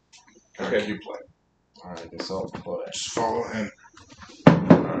 Okay. Keep playing. Alright, I guess I'll play. Just follow him.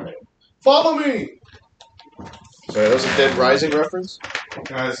 Alright. Follow me. Sorry, that was a Dead Rising reference.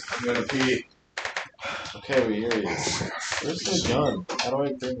 Guys, I'm gonna pee. Okay, we hear you. Where's the gun? How do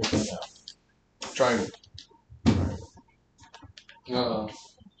I bring the gun out? Triangle.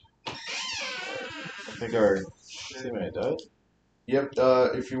 I think our teammate died. Yep.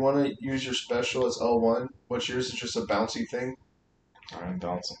 If you want to use your special, it's L1. What's yours? Is just a bouncy thing. Alright, I'm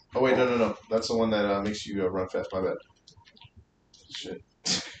bouncing. Oh wait, no. That's the one that makes you run fast. My bad. Shit.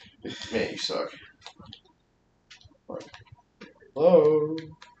 Man, you suck. Hello?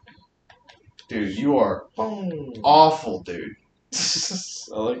 Dude, you are Boom. awful, dude.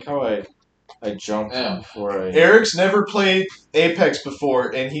 I like how I jumped Yeah. before I. Eric's never played Apex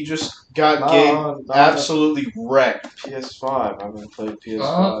before, and he just got game No, absolutely wrecked. PS5. I've been playing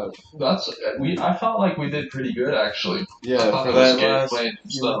PS5. I felt like we did pretty good actually. I Yeah, thought for it was that good last. playing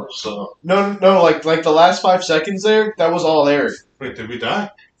and stuff. So No, like the last 5 seconds there, that was all Eric. Wait, did we die?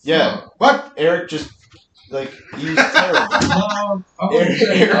 Yeah. What? Eric just he was terrible. no,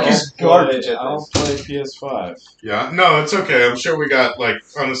 Eric is garbage I at don't this. play PS5. Yeah. No, it's okay. I'm sure we got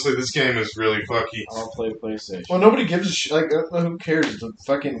honestly, this game is really fucky. I don't play PlayStation. Well, nobody gives a shit. Like, who cares? The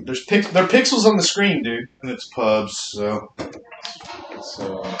fucking there are pixels on the screen, dude. And it's pubs, so.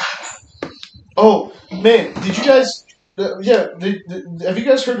 So Oh man, did you guys? Have you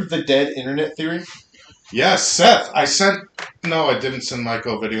guys heard of the dead internet theory? Yes, Seth. No, I didn't send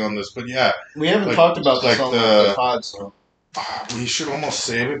Michael a video on this, but yeah. We haven't Like- talked about this like on the- the pod, so We should almost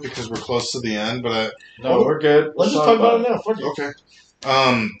save it because we're close to the end, but no, we're good. let's just talk about it now. Fuck it.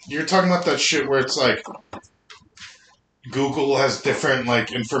 okay. You're talking about that shit where it's like Google has different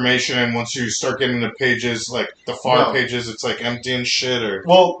information, and once you start getting the pages, the far No. pages, it's empty and shit, or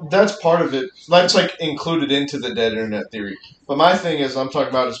Well, that's part of it. That's included into the dead internet theory. But my thing is, I'm talking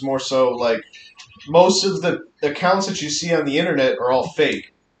about is more so most of the accounts that you see on the internet are all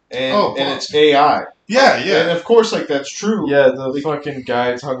fake, and Oh, and it's AI. yeah, And yeah. of course, that's true. Yeah, the fucking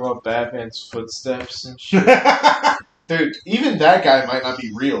guy talking about Batman's footsteps and shit. Dude, even that guy might not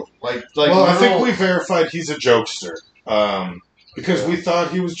be real. Well, I think literal- we verified he's a jokester. Because Yeah. we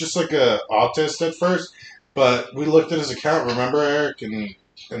thought he was just a autist at first, but we looked at his account. Remember, Eric?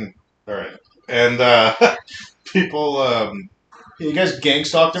 And all right, and people You guys gang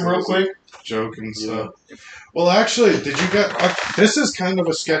stalked him real quick. joke and stuff. Well, actually, did you get? This is kind of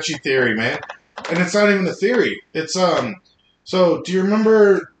a sketchy theory, man, and it's not even a theory. It's So, do you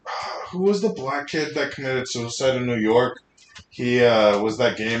remember who was the black kid that committed suicide in New York? He was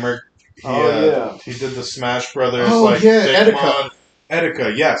that gamer. He did the Smash Brothers. Oh, yeah, Dick Etika. mod.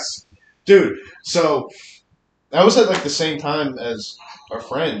 Etika, yes, dude. So That was at the same time as our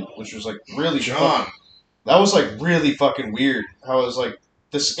friend, which was really John, That was really fucking weird. How it was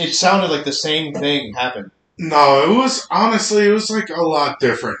this. It sounded like the same thing happened. no, it was honestly, it was a lot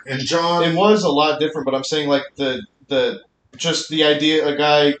different. And John, It was a lot different, but I'm saying just the idea a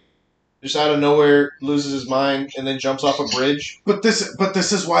guy just out of nowhere loses his mind and then jumps off a bridge. but this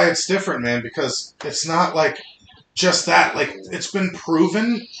is why it's different, man. Because it's not just that. It's been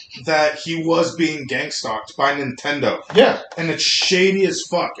proven that he was being gang stalked by Nintendo. Yeah, And it's shady as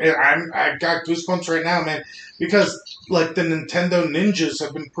fuck. And I got goosebumps right now, man, because the Nintendo ninjas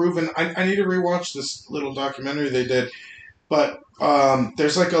have been proven. I need to rewatch this little documentary they did, but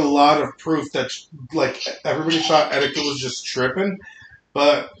there's a lot of proof that everybody thought Etika was just tripping,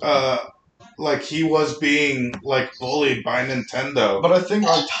 but he was being bullied by Nintendo. but I think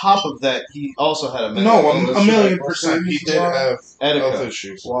on top of that, he also had a mental No, illness. a million percent he did have health Etika.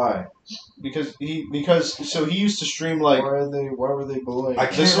 issues. Why? because he used to stream like. Why were they bullying? I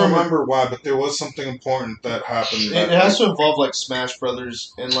him? can't remember why, but there was something important that happened. It has to involve like Smash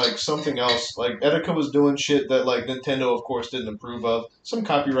Brothers and like something else. Like Etika was doing shit that like Nintendo, of course, didn't approve of. Some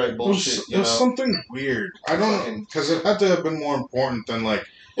copyright bullshit. It was something weird. I don't because it had to have been more important than like.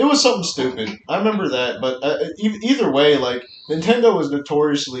 It was something stupid. I remember that, but either way, like Nintendo was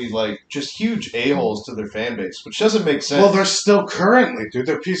notoriously like just huge a-holes to their fan base, which doesn't make sense. Well, they're still currently, dude.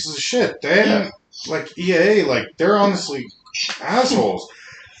 They're pieces of shit. They ain't like EA. Like they're honestly assholes.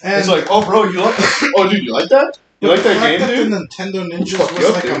 And it's like, oh, bro, you like that? Oh, dude, you like that? You like that game, dude? The Nintendo Ninjas Fuck was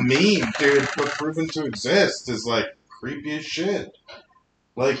up, like dude. a meme, dude, but proven to exist is like creepy as shit.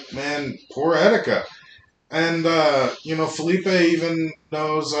 Like, man, poor Etika. And, Felipe even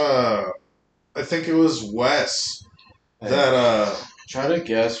knows, I think it was Wes that, Try to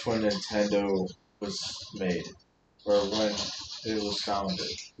guess when Nintendo was made, or when it was founded.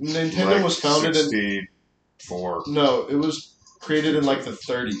 Nintendo like was founded in 64. no, it was created in like the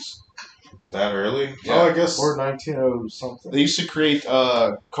 30s. That early? Yeah. Oh, I guess. Or 1900 something. They used to create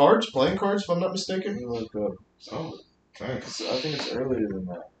playing cards, if I'm not mistaken. Look up. Oh, thanks. I think it's earlier than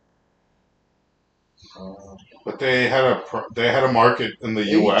that. But they had a market in the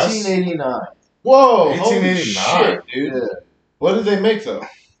U.S. 1889. Whoa, holy 1889, shit, dude! Yeah, What did they make though?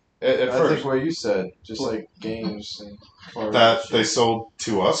 At I first, think what you said, just like games and cards. That and they shit. sold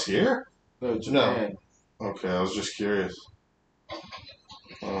to us here? No, Japan. Okay, I was just curious.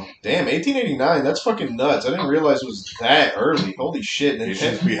 damn, 1889. That's fucking nuts. I didn't realize it was that early. Holy shit,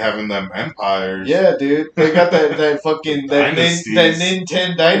 Asians Nintendo. be having them empires. Yeah, dude, they got that fucking that Dynasties.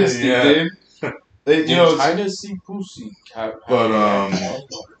 Nintendo dynasty, Yeah. dude. They, China see pussy. But,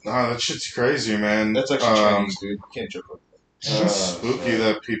 Nah, that shit's crazy, man. that's actually Chinese, dude. You can't joke with that. It's spooky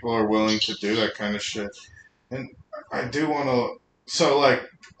that people are willing to do that kind of shit. And I do want to. So, like,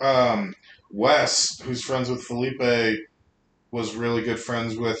 Wes, who's friends with Felipe, was really good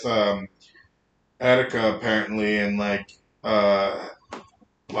friends with Etika, apparently, and,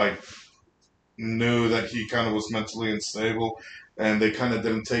 knew that he kind of was mentally unstable. And they kind of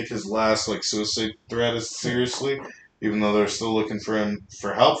didn't take his last, suicide threat as seriously, even though they're still looking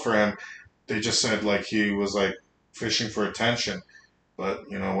for help for him. They just said, he was, fishing for attention. But,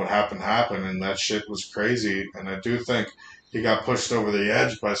 what happened, and that shit was crazy. And I do think he got pushed over the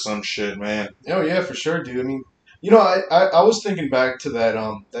edge by some shit, man. Oh yeah, for sure, dude. I mean, I was thinking back to that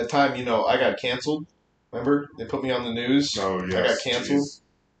that time, I got canceled. Remember? They put me on the news. Oh, yes. I got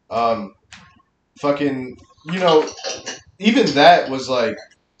canceled. Fucking, even that was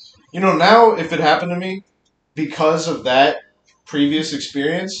now if it happened to me because of that previous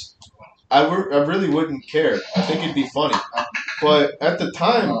experience, I really wouldn't care. I think it'd be funny. But at the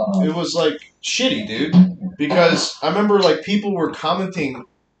time, it was shitty, dude. Because I remember people were commenting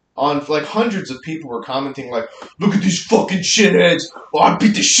on hundreds of people were commenting look at these fucking shitheads. Oh, I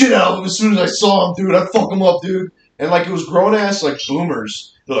beat the shit out of them as soon as I saw them, dude. I fuck them up, dude. And it was grown ass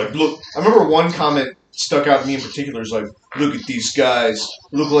boomers. They're look. I remember one comment stuck out to me in particular. Is look at these guys.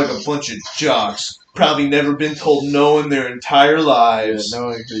 Look like a bunch of jocks. Probably never been told no in their entire lives.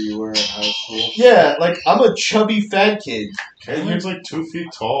 Knowing who you were in high school. Yeah, I'm a chubby fat kid. Cameron's 2 feet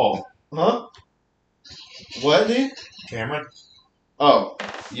tall. Huh? What, dude? Cameron? Oh,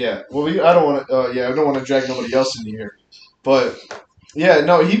 yeah. Well, I don't want to. I don't want to drag nobody else into here. But yeah,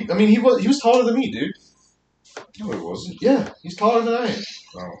 no. He was taller than me, dude. No, he wasn't. Yeah, he's taller than I am.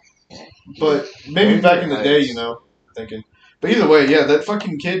 Oh. But maybe back in the day, thinking. But either way, yeah, that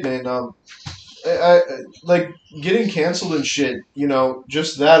fucking kid, man. I getting canceled and shit.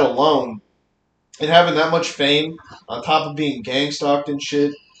 Just that alone, and having that much fame on top of being gang stalked and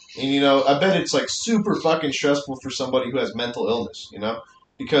shit. And I bet it's super fucking stressful for somebody who has mental illness.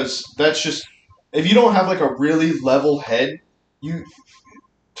 Because that's just if you don't have a really level head,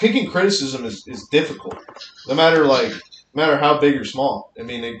 taking criticism is difficult. No matter how big or small. I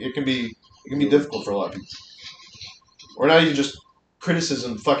mean, it can be difficult for a lot of people. Or not even just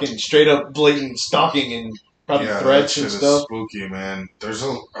criticism, fucking straight up blatant stalking and probably threats and that shit stuff. is spooky, man. There's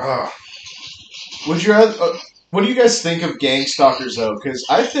a What do you guys think of gang stalkers though? Because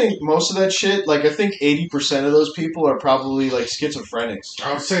I think most of that shit, I think 80% of those people are probably schizophrenics.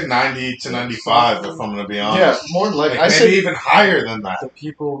 I would say 90 to 95 if I'm gonna be honest. Yeah, more than I maybe say even higher than that. The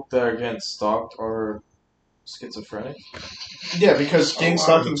people that are getting stalked are schizophrenic. yeah, because gang Oh,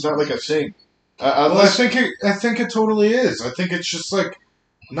 stalking's not a thing. Well, I think it totally is. I think it's just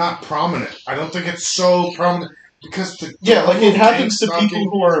not prominent. I don't think it's so prominent because it happens to people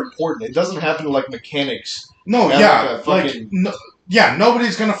who are important. It doesn't happen to mechanics. No, Yeah, yeah,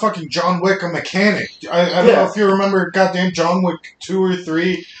 nobody's gonna fucking John Wick a mechanic. I don't know if you remember goddamn John Wick 2 or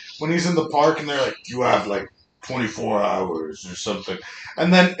 3 when he's in the park and they're like, you have like 24 hours or something.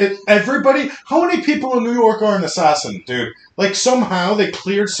 And then everybody, how many people in New York are an assassin, dude? Like somehow they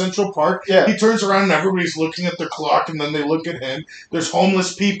cleared Central Park. Yeah. He turns around and everybody's looking at their clock and then they look at him. There's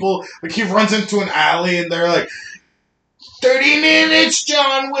homeless people. Like he runs into an alley and they're like, 30 minutes,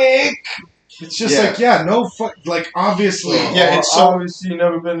 John Wick. It's just Yeah. like, yeah, no fuck, like obviously. Yeah, it's so- obviously you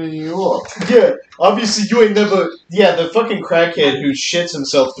never been to New York. Yeah, obviously you ain't never. Yeah, the fucking crackhead who shits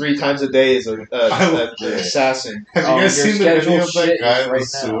himself 3 times a day is an assassin. Have you guys your seen the video scheduled of that shit guy is in the right now.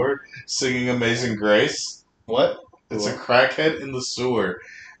 sewer singing Amazing Grace? What? It's a crackhead in the sewer,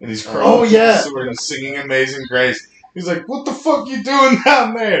 and he's crawling Oh, through yeah. the sewer and singing Amazing Grace. He's like, "What the fuck you doing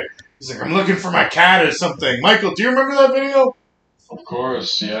down there?" He's like, "I'm looking for my cat or something." Michael, do you remember that video? Of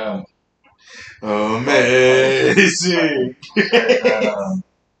course, yeah. Amazing. I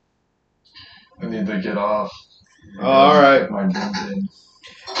need to get off. All right. My drink in.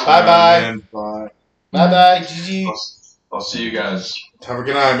 Bye bye. Man, Bye. Bye bye. GG. I'll see you guys. have a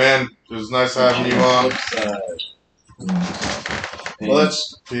good night, man. It was nice having you on. Well,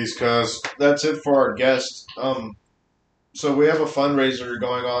 Peace, cuz. that's it for our guest. So we have a fundraiser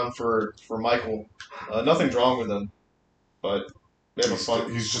going on for Michael. Nothing's wrong with him, but we have a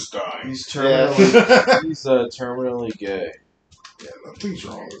fun. He's just dying. He's Yeah. terminally, he's terminally gay. Yeah, nothing's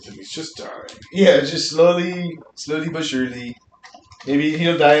wrong with him. He's just dying. Yeah, just slowly but surely. Maybe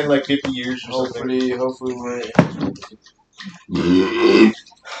he'll die in like 50 years or something. Hopefully we're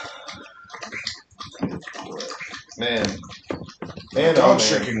Man, Dog oh man,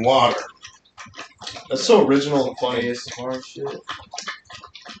 drinking water. that's so original and funny. ASMR shit.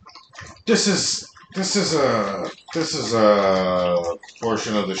 This is a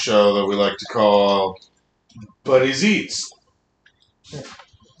portion of the show that we like to call Buddies Eats.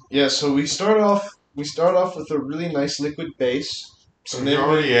 Yeah, so we start off with a really nice liquid base. So And we then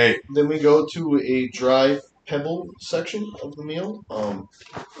already ate. Then we go to a dry pebble section of the meal. Well,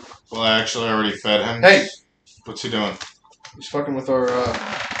 I actually already fed him. Hey! What's he doing? He's fucking with our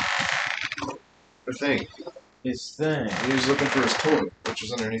thing. His thing. He was looking for his toy, which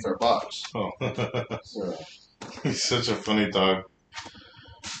is underneath our box. Oh. So, He's such a funny dog.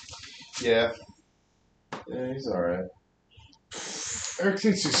 Yeah. yeah, he's alright. Eric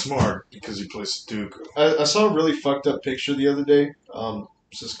thinks he's smart because he plays Sudoku. I saw a really fucked up picture the other day.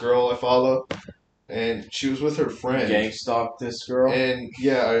 It's this girl I follow, and she was with her friend. Gang stalked this girl. And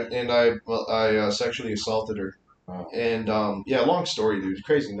yeah, I sexually assaulted her. Oh. And yeah, long story, dude.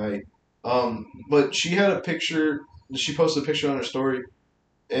 Crazy night. But she had a picture. She posted a picture on her story,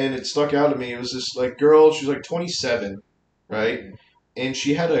 and it stuck out to me. It was this like girl. She was like 27, right? And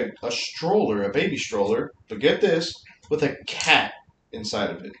she had a stroller, a baby stroller. But get this, with a cat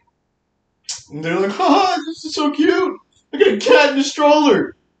inside of it. And they're like, "Ha! This is so cute. I got a cat in a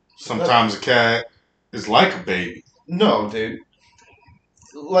stroller." Sometimes a cat is like a baby. No, dude.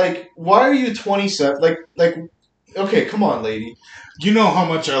 Like, why are you 27? Like, okay, come on, lady. You know how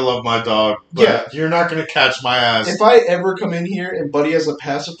much I love my dog, but Yeah. you're not going to catch my ass. If I ever come in here and Buddy has a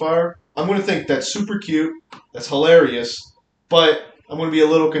pacifier, I'm gonna think that's super cute, that's hilarious, but I'm gonna be a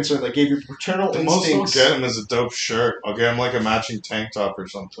little concerned. Like, gave your paternal The most I'll instincts. get him is a dope shirt. I'll get him like a matching tank top or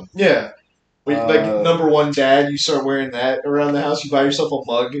something. Yeah. But, like, Uh, #1 dad, you start wearing that around the house. You buy yourself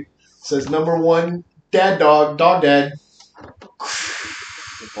a mug. It says #1 dad dog dad.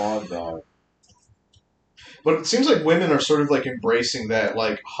 The bog dog. But it seems like women are sort of like embracing that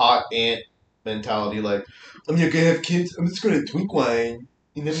like hot aunt mentality. Like, I'm not gonna have kids. I'm just gonna drink wine,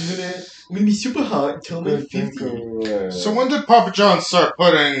 and I'm gonna be super hot until I'm 50. So when did Papa John start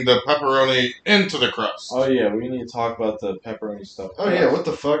putting the pepperoni into the crust? Oh yeah, we need to talk about the pepperoni stuff. Oh yeah, what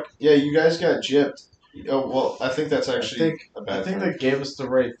the fuck? Yeah, you guys got gypped. Oh well, I think that's actually a bad I think term. they gave us the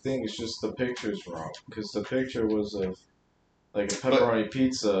right thing. It's just the picture's wrong because the picture was of like a pepperoni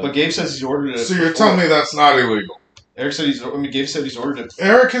pizza. But Gabe says he's ordered it. So you're before. telling me that's not illegal? Eric said he's. I mean, Gabe said he's ordered it.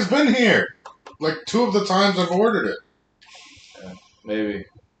 Eric has been here. Like 2 of the times I've ordered it. Maybe.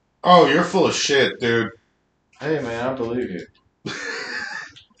 Oh, you're full of shit, dude. Hey man, I believe you.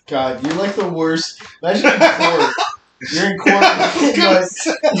 God, you're like the worst. Imagine in court. You're in court,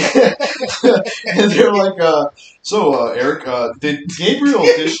 and they're like, so, Eric, did Gabriel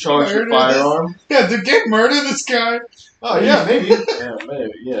discharge the firearm? Yeah, did Gabe murder this guy? Oh, yeah, maybe. Yeah,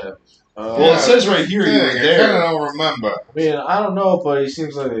 maybe. Yeah. Well, it says right here you were Dang, I kind there. of don't remember. I mean, I don't know, but he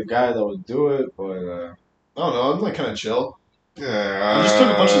seems like the guy that would do it. But I don't know, I'm like kind of chill. Yeah. I just took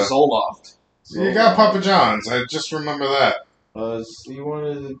a bunch of Zoloft. You got Papa John's. I just remember that. He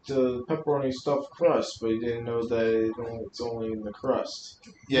wanted the pepperoni stuffed crust, but he didn't know that it's only in the crust.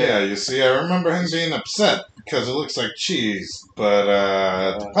 Yeah, you see, I remember him being upset because it looks like cheese,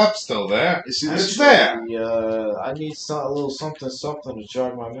 but the pep's still there. You see And this it's there. I need a little something to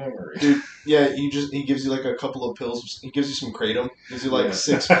jog my memory. Dude, yeah, he gives you like a couple of pills. He gives you some kratom. Gives you like Yeah.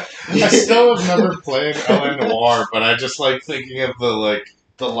 6. I still have never played LA Noire, but I just like thinking of the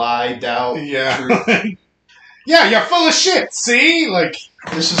The lie, doubt, truth. yeah. Yeah, you're full of shit, see? Like,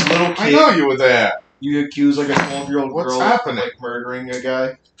 This is little kid. I know you were there. You accuse like a 12-year-old What's girl happening? of like murdering a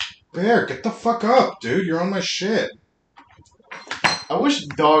guy. Bear, get the fuck up, dude. You're on my shit. I wish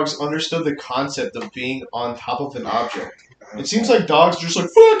dogs understood the concept of being on top of an object. It seems like dogs are just like,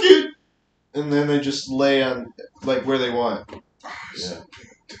 fuck it! And then they just lay on, like, where they want. Yeah.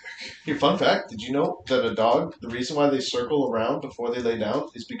 Here, fun fact, did you know that a dog, the reason why they circle around before they lay down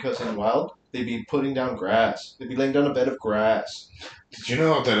is because in wild, they'd be putting down grass. They'd be laying down a bed of grass. Did you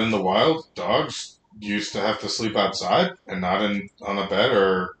know that in the wild, dogs used to have to sleep outside and not on a bed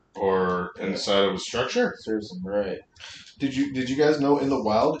or inside of a structure? Serves him right. Did you guys know in the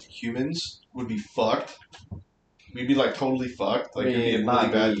wild, humans would be fucked? We'd be, like, totally fucked. Like, it'd be a really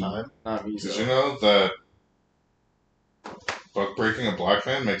not bad me. time. Not me. Did you know that buck breaking a black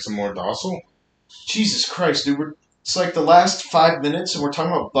man makes him more docile? Jesus Christ, dude. It's like the last 5 minutes and we're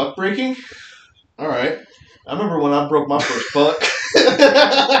talking about buck breaking? Alright. I remember when I broke my first buck.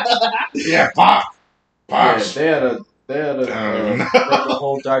 Yeah, pop! Yeah, Pops! they had a no. make a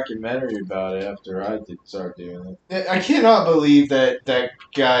whole documentary about it after I did start doing it. I cannot believe that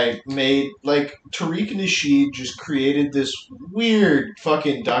guy made, like, Tariq Nasheed just created this weird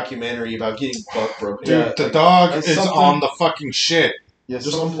fucking documentary about getting buck broken. Dude, Yeah, the dog that's is something- on the fucking shit. Yeah,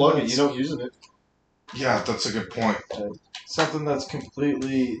 Just something unplug it. that's- You don't use it. Yeah, that's a good point. Something that's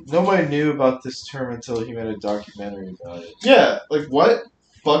completely nobody knew about this term until he made a documentary about it. Yeah, like what?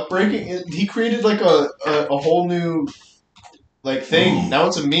 Buck breaking? He created like a whole new like thing. Ooh. Now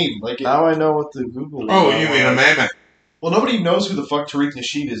it's a meme. Like, Now I know what the Google. Oh, you mean a mammoth? well, nobody knows who the fuck Tariq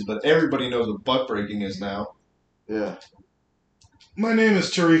Nasheed is, but everybody knows what buck breaking is now. Yeah. My name is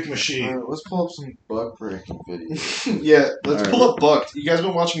Tariq Nasheed. Alright, let's pull up some bug breaking videos. Yeah, let's Alright. pull up Bucked. You guys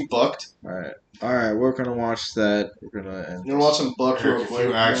been watching Bucked? Alright, we're gonna watch that. We're gonna end. You wanna watch some Bucked real If quick?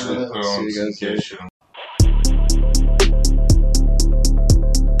 you actually Yeah. put See on you some guys kid later. shit,